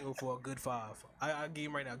gonna be single for a good 5. I give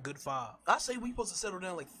him right now, good 5. I say we supposed to settle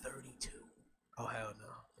down like 32. Oh hell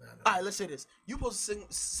no. All right, let's say this. You supposed to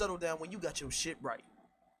settle down when you got your shit right.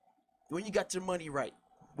 When you got your money right.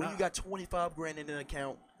 When you got 25 grand in an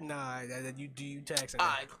account. Nah, you do you taxing. All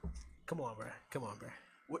right. Come on, bro.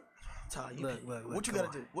 What, Ty, look, what you gotta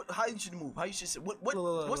do? How you should move? How you should say?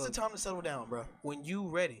 What's the time to settle down, bro? When you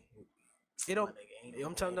ready.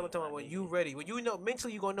 I'm telling you, when you know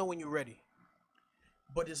mentally, you gonna know when you're ready.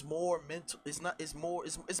 But it's more mental. It's not. It's more.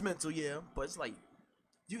 It's mental, yeah. But it's like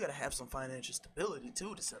you gotta have some financial stability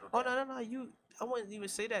too to settle Oh down. no. I wouldn't even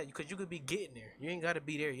say that because you could be getting there. You ain't gotta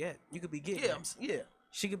be there yet. You could be getting Yeah, there. yeah.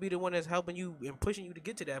 She could be the one that's helping you and pushing you to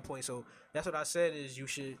get to that point. So that's what I said is you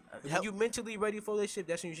should. When you mentally ready for this shit,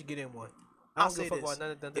 that's when you should get in one. I I'll don't give say a fuck this: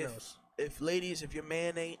 about nothing else. if ladies, if your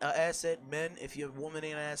man ain't an asset, men, if your woman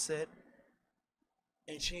ain't an asset,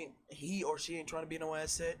 and he or she ain't trying to be no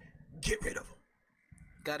asset, get rid of him.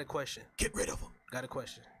 Got a question. Get rid of him. Got a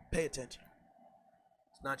question. Pay attention.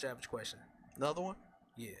 It's not your average question. Another one?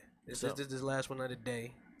 Yeah. This is last one of the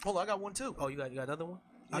day. Hold on, I got one too. Oh, you got another one?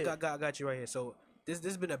 Yeah. I got you right here. So this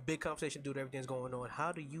has been a big conversation due to everything's going on.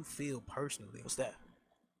 How do you feel personally What's that?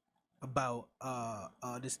 about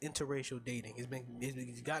this interracial dating?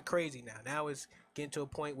 It's got crazy now. Now it's getting to a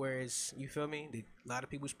point where it's, you feel me? A lot of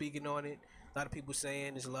people speaking on it. A lot of people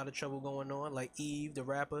saying there's a lot of trouble going on. Like Eve, the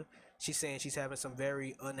rapper, she's saying she's having some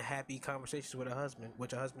very unhappy conversations with her husband,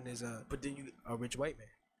 which her husband is a rich white man.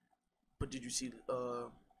 But did you see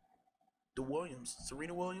the Williams,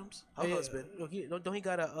 Serena Williams, her husband? Don't he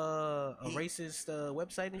got a racist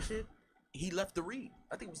website and shit? He left the Reed.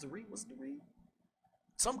 I think it was the Reed. Was it the Reed?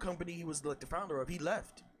 Some company he was like the founder of. He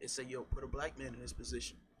left and said, "Yo, put a black man in his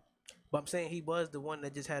position." But I'm saying he was the one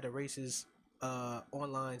that just had a racist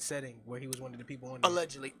online setting where he was one of the people on there.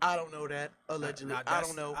 Allegedly, I don't know that. Allegedly, I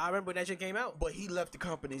don't know. I remember when that shit came out. But he left the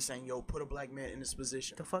company saying, "Yo, put a black man in this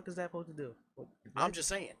position." The fuck is that supposed to do? I'm just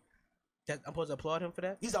saying. I'm supposed to applaud him for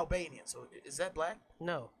that? He's Albanian, so is that black?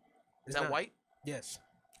 No. Is that white? Yes.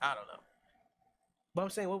 I don't know. But I'm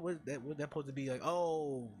saying, what was that supposed to be like?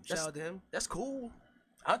 Oh, shout out to him. That's cool.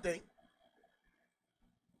 I think.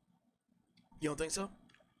 You don't think so?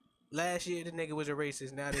 Last year the nigga was a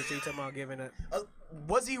racist. Now they talking about giving up.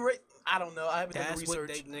 Was he I don't know. I haven't done the research.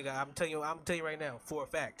 What nigga. I'm telling you right now for a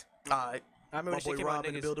fact. All right. I remember my boy Rob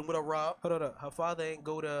in the building. What up, Rob? Hold on. Her father ain't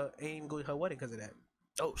even go to her wedding because of that.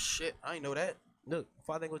 Oh shit! I ain't know that. Look,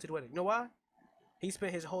 father ain't go to the wedding. You know why? He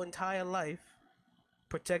spent his whole entire life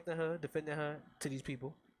protecting her, defending her to these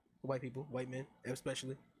people, white people, white men,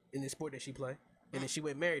 especially in the sport that she play. And then she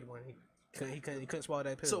went married one. He couldn't swallow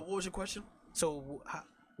that pill. So what was your question? So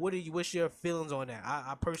what's your feelings on that?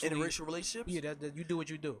 I personally interracial relationships. Yeah, that you do what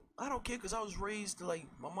you do. I don't care because I was raised like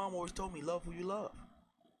my mom always told me, love who you love.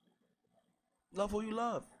 Love who you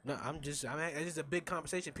love. No, it's just a big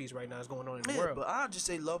conversation piece right now that's going on in the Yeah, world. but I'll just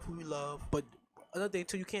say love who you love. But another thing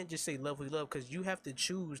too, you can't just say love who you love because you have to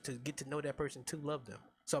choose to get to know that person to love them.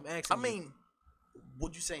 So I'm asking. I mean,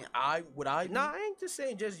 what you saying? Would I? No, I ain't just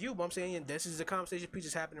saying just you, but I'm saying this is a conversation piece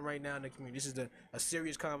that's happening right now in the community. This is a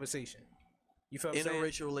serious conversation. You feel what I'm saying?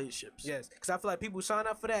 Interracial relationships. Yes, because I feel like people sign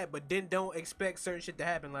up for that, but then don't expect certain shit to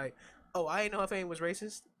happen. Like, oh, I didn't know her family was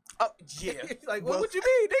racist. Oh yeah. Like, what you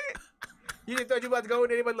mean, nigga? You didn't thought you about to go in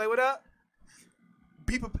there, anybody like, what up?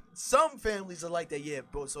 Some families are like that, yeah,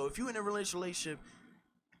 bro. So if you in a relationship,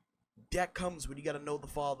 that comes when you gotta know the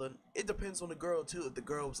father. It depends on the girl too. If the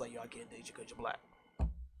girl was like, yo, I can't date you because you're black.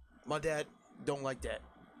 My dad don't like that.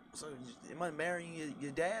 So am I marrying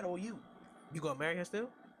your dad or you? You gonna marry her still?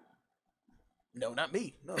 No, not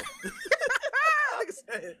me. No. Like I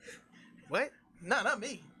said, what? Nah, not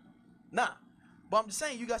me. Nah. But I'm just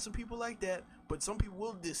saying, you got some people like that. But some people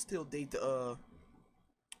will still date the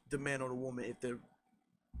man or the woman if their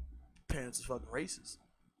parents is fucking racist.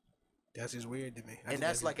 That's just weird to me. And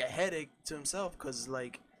that's like a headache to himself because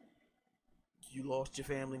like you lost your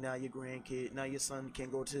family, now your grandkid, now your son can't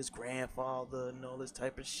go to his grandfather and all this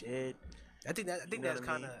type of shit. I think that's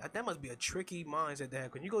kind of that must be a tricky mindset to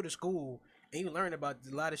have. When you go to school and you learn about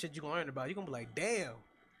a lot of shit you're gonna learn about, you're gonna be like, damn.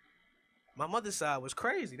 My mother's side was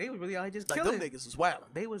crazy. They was really out here just like killing. Them niggas was wild.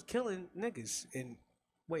 They was killing niggas. And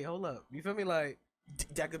wait, hold up. You feel me? Like,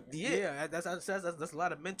 yeah. That's a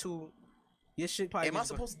lot of mental. Your shit probably. Am I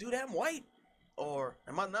supposed to do that? I'm white, or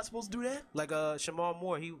am I not supposed to do that? Like Shamar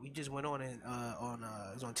Moore, he just went on and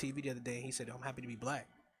it was on TV the other day. And he said, "I'm happy to be black.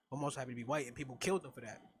 I'm also happy to be white," and people killed him for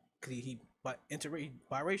that because he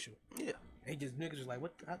biracial. Yeah. And he just niggas was like,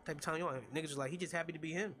 "What type of time you on?" Niggas was like, "He just happy to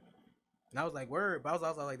be him." And I was like, word. But I was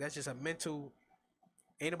also like, that's just a mental.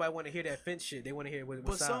 Ain't nobody want to hear that fence shit. They want to hear what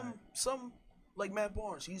But side. some like Matt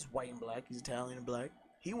Barnes, he's white and black. He's Italian and black.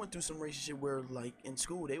 He went through some racist shit where like in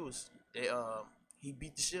school he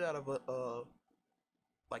beat the shit out of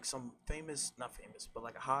like some not famous, but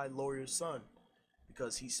like a high lawyer's son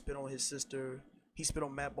because he spit on his sister. He spit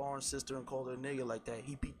on Matt Barnes' sister and called her a nigga like that.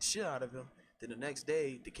 He beat the shit out of him. Then the next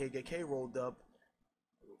day, the KKK rolled up,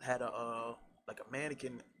 had a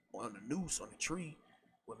mannequin on the noose on the tree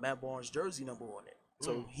with Matt Barnes' jersey number on it.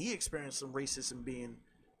 So he experienced some racism being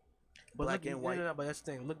black and white. No, but that's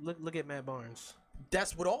the thing. Look at Matt Barnes.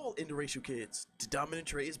 that's what all interracial kids. The dominant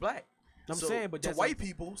trait is black. I'm saying, but to that's white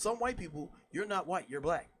people, some white people, you're not white, you're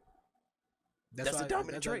black. That's the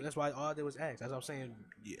dominant trait. That's why all I did was ask. That's what I'm saying.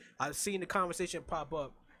 Yeah. I've seen the conversation pop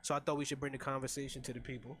up, so I thought we should bring the conversation to the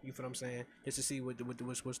people. You feel what I'm saying? Just to see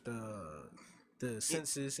what's the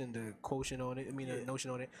census and the quotient on it. I mean, the notion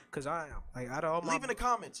on it. Cause I out of all my leave in the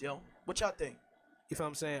comments, yo. What y'all think? You feel what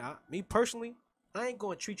I'm saying? Me personally, I ain't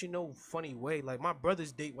gonna treat you no funny way. Like my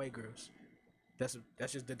brothers date white girls. That's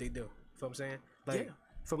just that they do. You feel what I'm saying? Like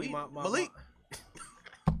for me, my Malik,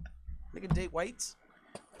 nigga date whites.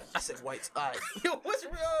 I said whites. All right. Yo, what's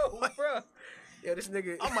real, bro? Yo, this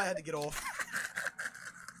nigga. I might have to get off.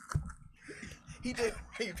 He did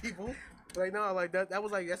white people. Like no, like that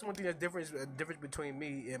was like that's one thing that's difference between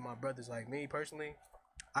me and my brothers. Like me personally,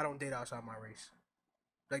 I don't date outside my race.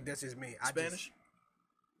 Like that's just me. Spanish.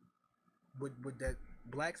 With that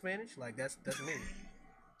black Spanish, like that's me.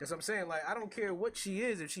 That's what I'm saying. Like I don't care what she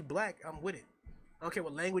is. If she black, I'm with it. I don't care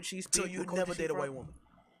what language she speaks. So you never date a white woman?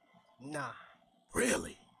 Nah.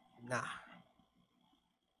 Really? Nah.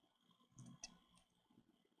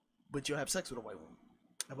 But you'll have sex with a white woman?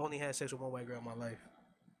 I've only had sex with one white girl in my life.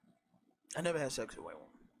 I never had sex with a white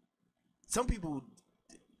woman. Some people,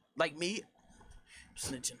 like me,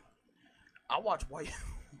 snitching. I watch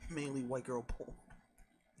mainly white girl porn.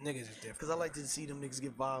 Niggas is different. Cause I like to see them niggas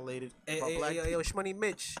get violated by Hey, black people. yo, Shmoney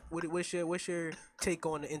Mitch, what's your take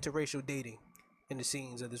on the interracial dating in the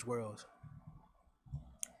scenes of this world?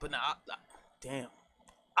 But now, damn,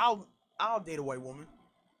 I'll date a white woman.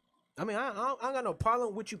 I mean, I don't got no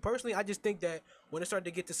problem with you personally. I just think that when it started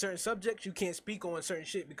to get to certain subjects, you can't speak on certain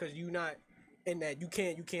shit because you not in that. You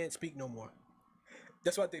can't speak no more.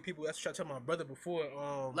 That's why I think people. That's what I tell my brother before.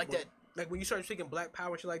 Like when you start speaking black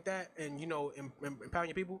power shit like that, and you know, empowering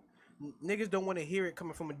your people, niggas don't want to hear it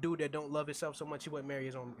coming from a dude that don't love himself so much he wouldn't marry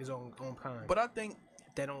his own kind. But I think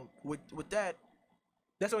that don't with that.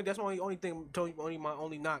 That's my only thing. My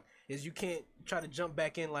only knock is you can't try to jump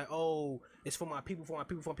back in like, oh, it's for my people,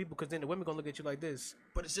 because then the women gonna look at you like this.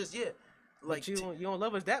 But it's just like you don't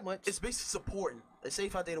love us that much. It's basically supporting. Let's say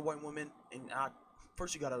if I date a white woman and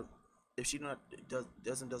first you gotta, if she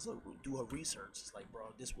doesn't do her research, it's like,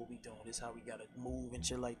 bro, this what we doing, this how we gotta move and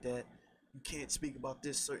shit like that. You can't speak about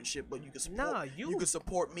this certain shit, but you can support. You can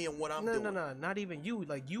support me in what I'm doing. No, not even you.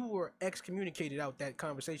 Like you were excommunicated out that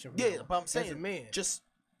conversation. Yeah, but I'm saying, as a man, just.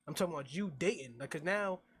 I'm talking about you dating, like, cause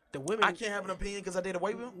now the women. I can't have an opinion because I date a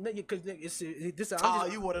white woman. No, because this.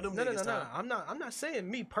 You one of them. No. I'm not saying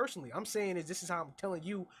me personally. I'm saying this is how I'm telling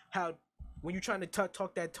you how when you're trying to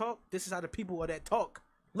talk that talk. This is how the people of that talk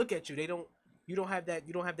look at you. They don't. You don't have that.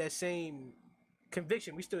 You don't have that same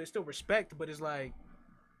conviction. It's still respect, but it's like,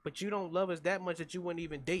 but you don't love us that much that you wouldn't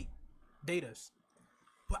even date us.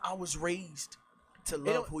 But I was raised to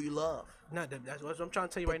love who you love. No, that's what I'm trying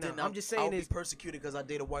to tell you right now. I'm just saying I'll be persecuted because I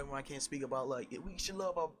date a white woman. I can't speak about like we should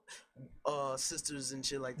love our sisters and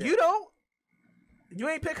shit like that. You don't. You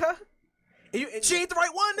ain't pick her. She ain't the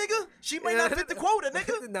right one, nigga. She might not fit the quota,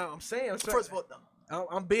 nigga. No, I'm saying. First of all, no.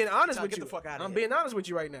 I'm being honest with you. Get the fuck out of I'm here. being honest with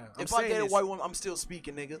you right now. If I date a white woman, I'm still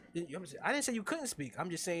speaking, nigga. I didn't say you couldn't speak. I'm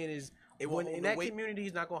just saying in that community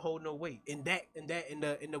is not gonna hold no weight. In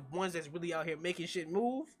the ones that's really out here making shit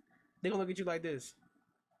move, they gonna look at you like this.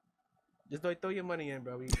 Just throw your money in,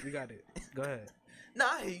 bro. We got it. Go ahead. Nah,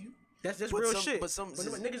 I hear you. That's just real shit. But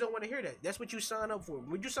niggas don't want to hear that. That's what you sign up for.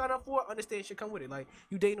 When you sign up for, understand shit come with it. Like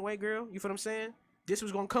you dating a white girl, you feel what I'm saying? This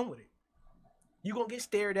was gonna come with it. You gonna get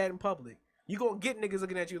stared at in public. You gonna get niggas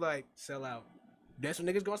looking at you like sell out. That's what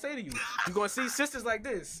niggas gonna say to you. You gonna see sisters like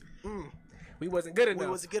this. We wasn't good enough. We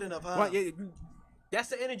wasn't good enough, huh? Right, yeah, that's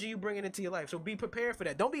the energy you bringing into your life. So be prepared for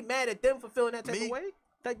that. Don't be mad at them for feeling that type of way.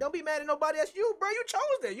 Like, don't be mad at nobody. That's you, bro. You chose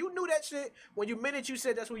that. You knew that shit when you you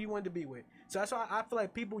said that's what you wanted to be with. So that's why I feel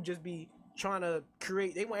like people just be trying to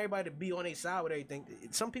create. They want everybody to be on their side with everything.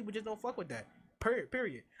 Some people just don't fuck with that.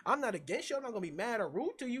 Period. I'm not against you. I'm not gonna be mad or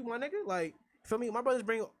rude to you, my nigga. Like, feel me? My brothers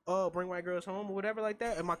bring white girls home or whatever like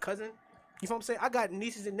that, and my cousin. You feel what I'm saying? I got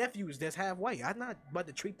nieces and nephews that's half white. I'm not about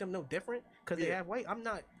to treat them no different because they half white. I'm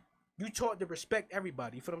not. You taught to respect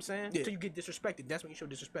everybody. You feel what I'm saying? Yeah. Until you get disrespected, that's when you show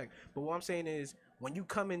disrespect. But what I'm saying is, when you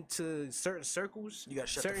come into certain circles, you gotta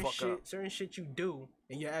shut the fuck up. Certain shit you do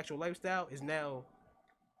in your actual lifestyle is now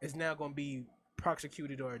gonna be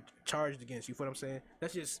prosecuted or charged against. You feel what I'm saying?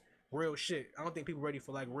 That's just real shit. I don't think people ready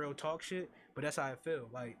for like real talk shit, but that's how I feel.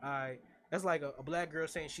 Like that's like a black girl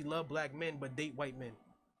saying she love black men but date white men.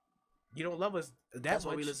 You don't love us that much. That's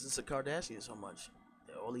why we listen to Kardashian so much.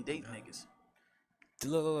 They only date niggas.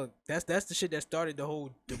 Look, that's the shit that started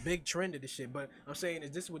the big trend of the shit. But I'm saying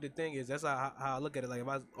is this what the thing is. That's how I look at it. Like if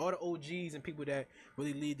all the OGs and people that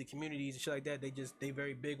really lead the communities and shit like that, they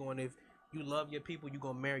very big on if you love your people, you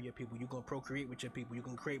gonna marry your people, you gonna procreate with your people, you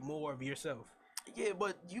gonna create more of yourself. Yeah,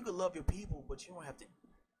 but you can love your people, but you don't have to.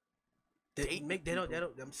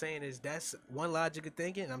 I'm saying is that's one logic of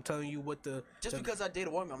thinking. And I'm telling you what because I date a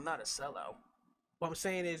woman, I'm not a sellout. What I'm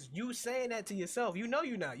saying is you saying that to yourself. You know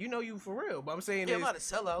you not. You know you for real. But I'm saying I'm not a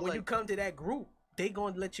sellout. When you come to that group, they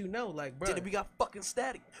gonna let you know, like, bro. We got fucking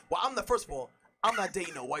static. Well, first of all, I'm not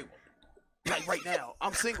dating a white woman. Like right now,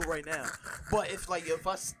 I'm single right now. But if I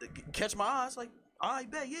catch my eyes, like, I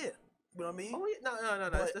bet, yeah. You know what I mean? Oh yeah, no.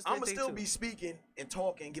 But I'm gonna still be speaking and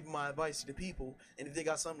talking, giving my advice to the people, and if they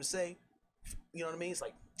got something to say, you know what I mean? It's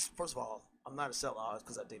like, first of all, I'm not a sellout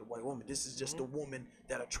because I date a white woman. This is just a woman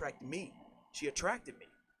that attracted me. She attracted me.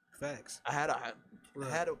 Facts. I had a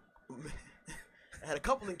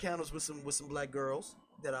couple encounters with some black girls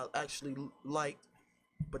that I actually liked,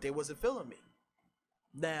 but they wasn't feeling me.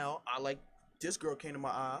 Now this girl came to my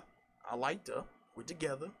eye. I liked her. We're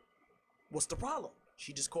together. What's the problem?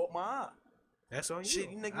 She just caught my eye. That's on you.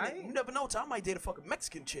 Shit, you never know. I might date a fucking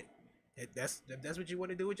Mexican chick. That's what you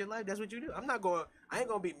want to do with your life. That's what you do. I ain't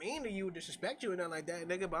gonna be mean to you, disrespect you, or nothing like that,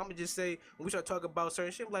 nigga. But I'm gonna just say when we start talking about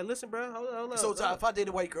certain shit, I'm like, listen, bro, hold up. So if I date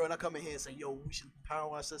a white girl and I come in here and say, yo, we should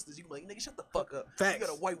power our sisters, you be like, nigga, shut the fuck up. Facts. You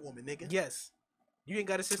got a white woman, nigga. Yes. You ain't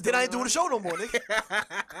got a sister. Then I ain't doing the show no more, nigga.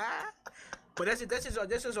 But that's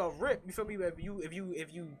just all rip. You feel me?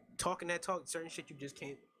 If you talking that talk, certain shit you just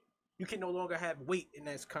can't. You can no longer have weight in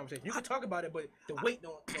that conversation. You can talk about it, but the weight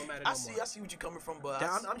don't matter no more. I see what you're coming from, but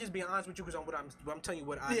I'm just being honest with you because I'm telling you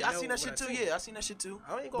what I know. Yeah, I seen that shit too. Yeah, I seen that shit too.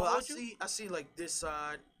 I ain't gonna hold you. I see like this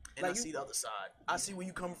side, and I see the other side. I see where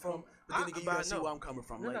you coming from, but then again, you gotta see where I'm coming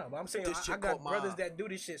from. No, but I'm saying I got brothers that do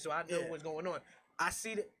this shit, so I know what's going on. I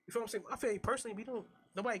see that. You feel what I'm saying? I feel like personally,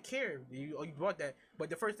 nobody care. You brought that, but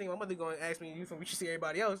the first thing my mother gonna ask me, we should see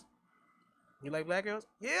everybody else. You like black girls?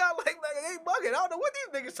 Yeah, I like black girls. They ain't bugging. I don't know what these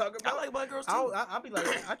niggas talking about. I like black girls too. I'll be like,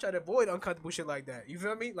 I try to avoid uncomfortable shit like that. You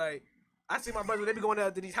feel me? Like, I see my brothers, they be going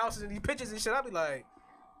out to these houses and these pictures and shit. I be like,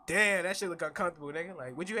 damn, that shit look uncomfortable, nigga.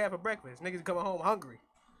 Like, what'd you have for breakfast? Niggas coming home hungry.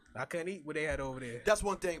 I couldn't eat what they had over there. That's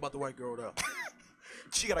one thing about the white girl though.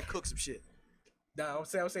 She gotta cook some shit. Nah, I'm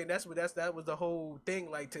saying that was the whole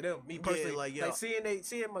thing. Like to them, me personally, like seeing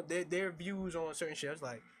their views on certain shit. I was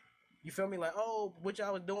like. You feel me? Like, oh, what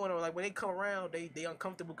y'all was doing, or like when they come around, they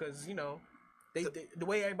uncomfortable because they the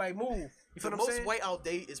way everybody move. You feel what I'm saying? The most white I'll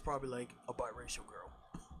date is probably like a biracial girl.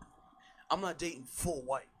 I'm not dating full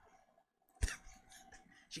white.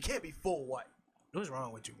 She can't be full white. What's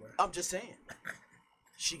wrong with you, bro? I'm just saying.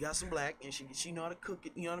 She got some black and she know how to cook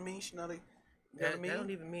it. You know what I mean? She know how to. You know what I mean? That don't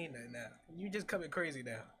even mean that now. You just coming crazy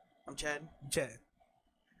now. I'm chatting. You chatting.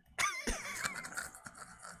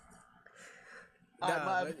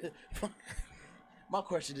 My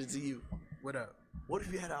question is to you. What up? What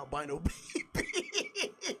if you had an albino baby?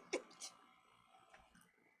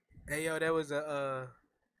 Hey yo, that was a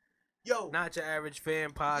Not Your Average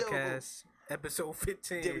Fan podcast, episode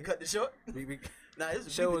 15. Did we cut the short? Nah, this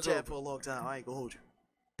was a chat for a long time. I ain't gonna hold you.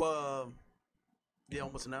 But yeah,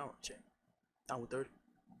 almost an hour chat. Hour 30.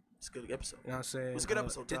 It's a good episode. You know what I'm saying? It's a good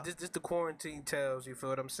episode. This the quarantine tells. You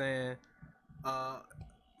feel what I'm saying?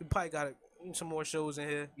 We probably got some more shows in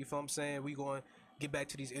here. You feel what I'm saying? We going to get back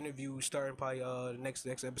to these interviews starting probably the next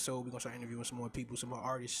episode. We're going to start interviewing some more people, some more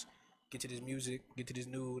artists. Get to this music, get to this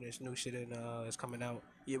new shit that's coming out.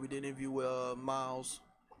 Yeah, we did an interview with Miles,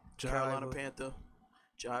 Carolina Panther,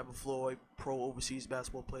 Jiva Floyd, pro overseas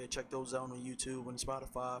basketball player. Check those out on YouTube and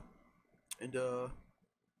Spotify. And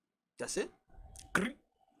that's it.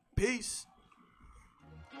 Peace.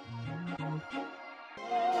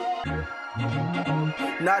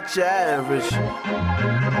 Not your average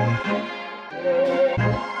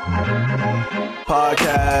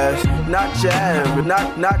podcast. Not your average.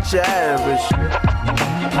 Not your average.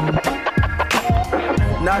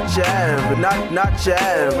 Not your average. Not your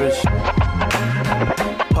average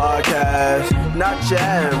podcast. Not your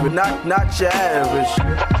average. Not your average.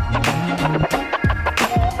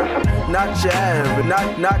 Not your average.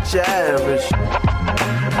 Not your average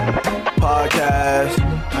podcast.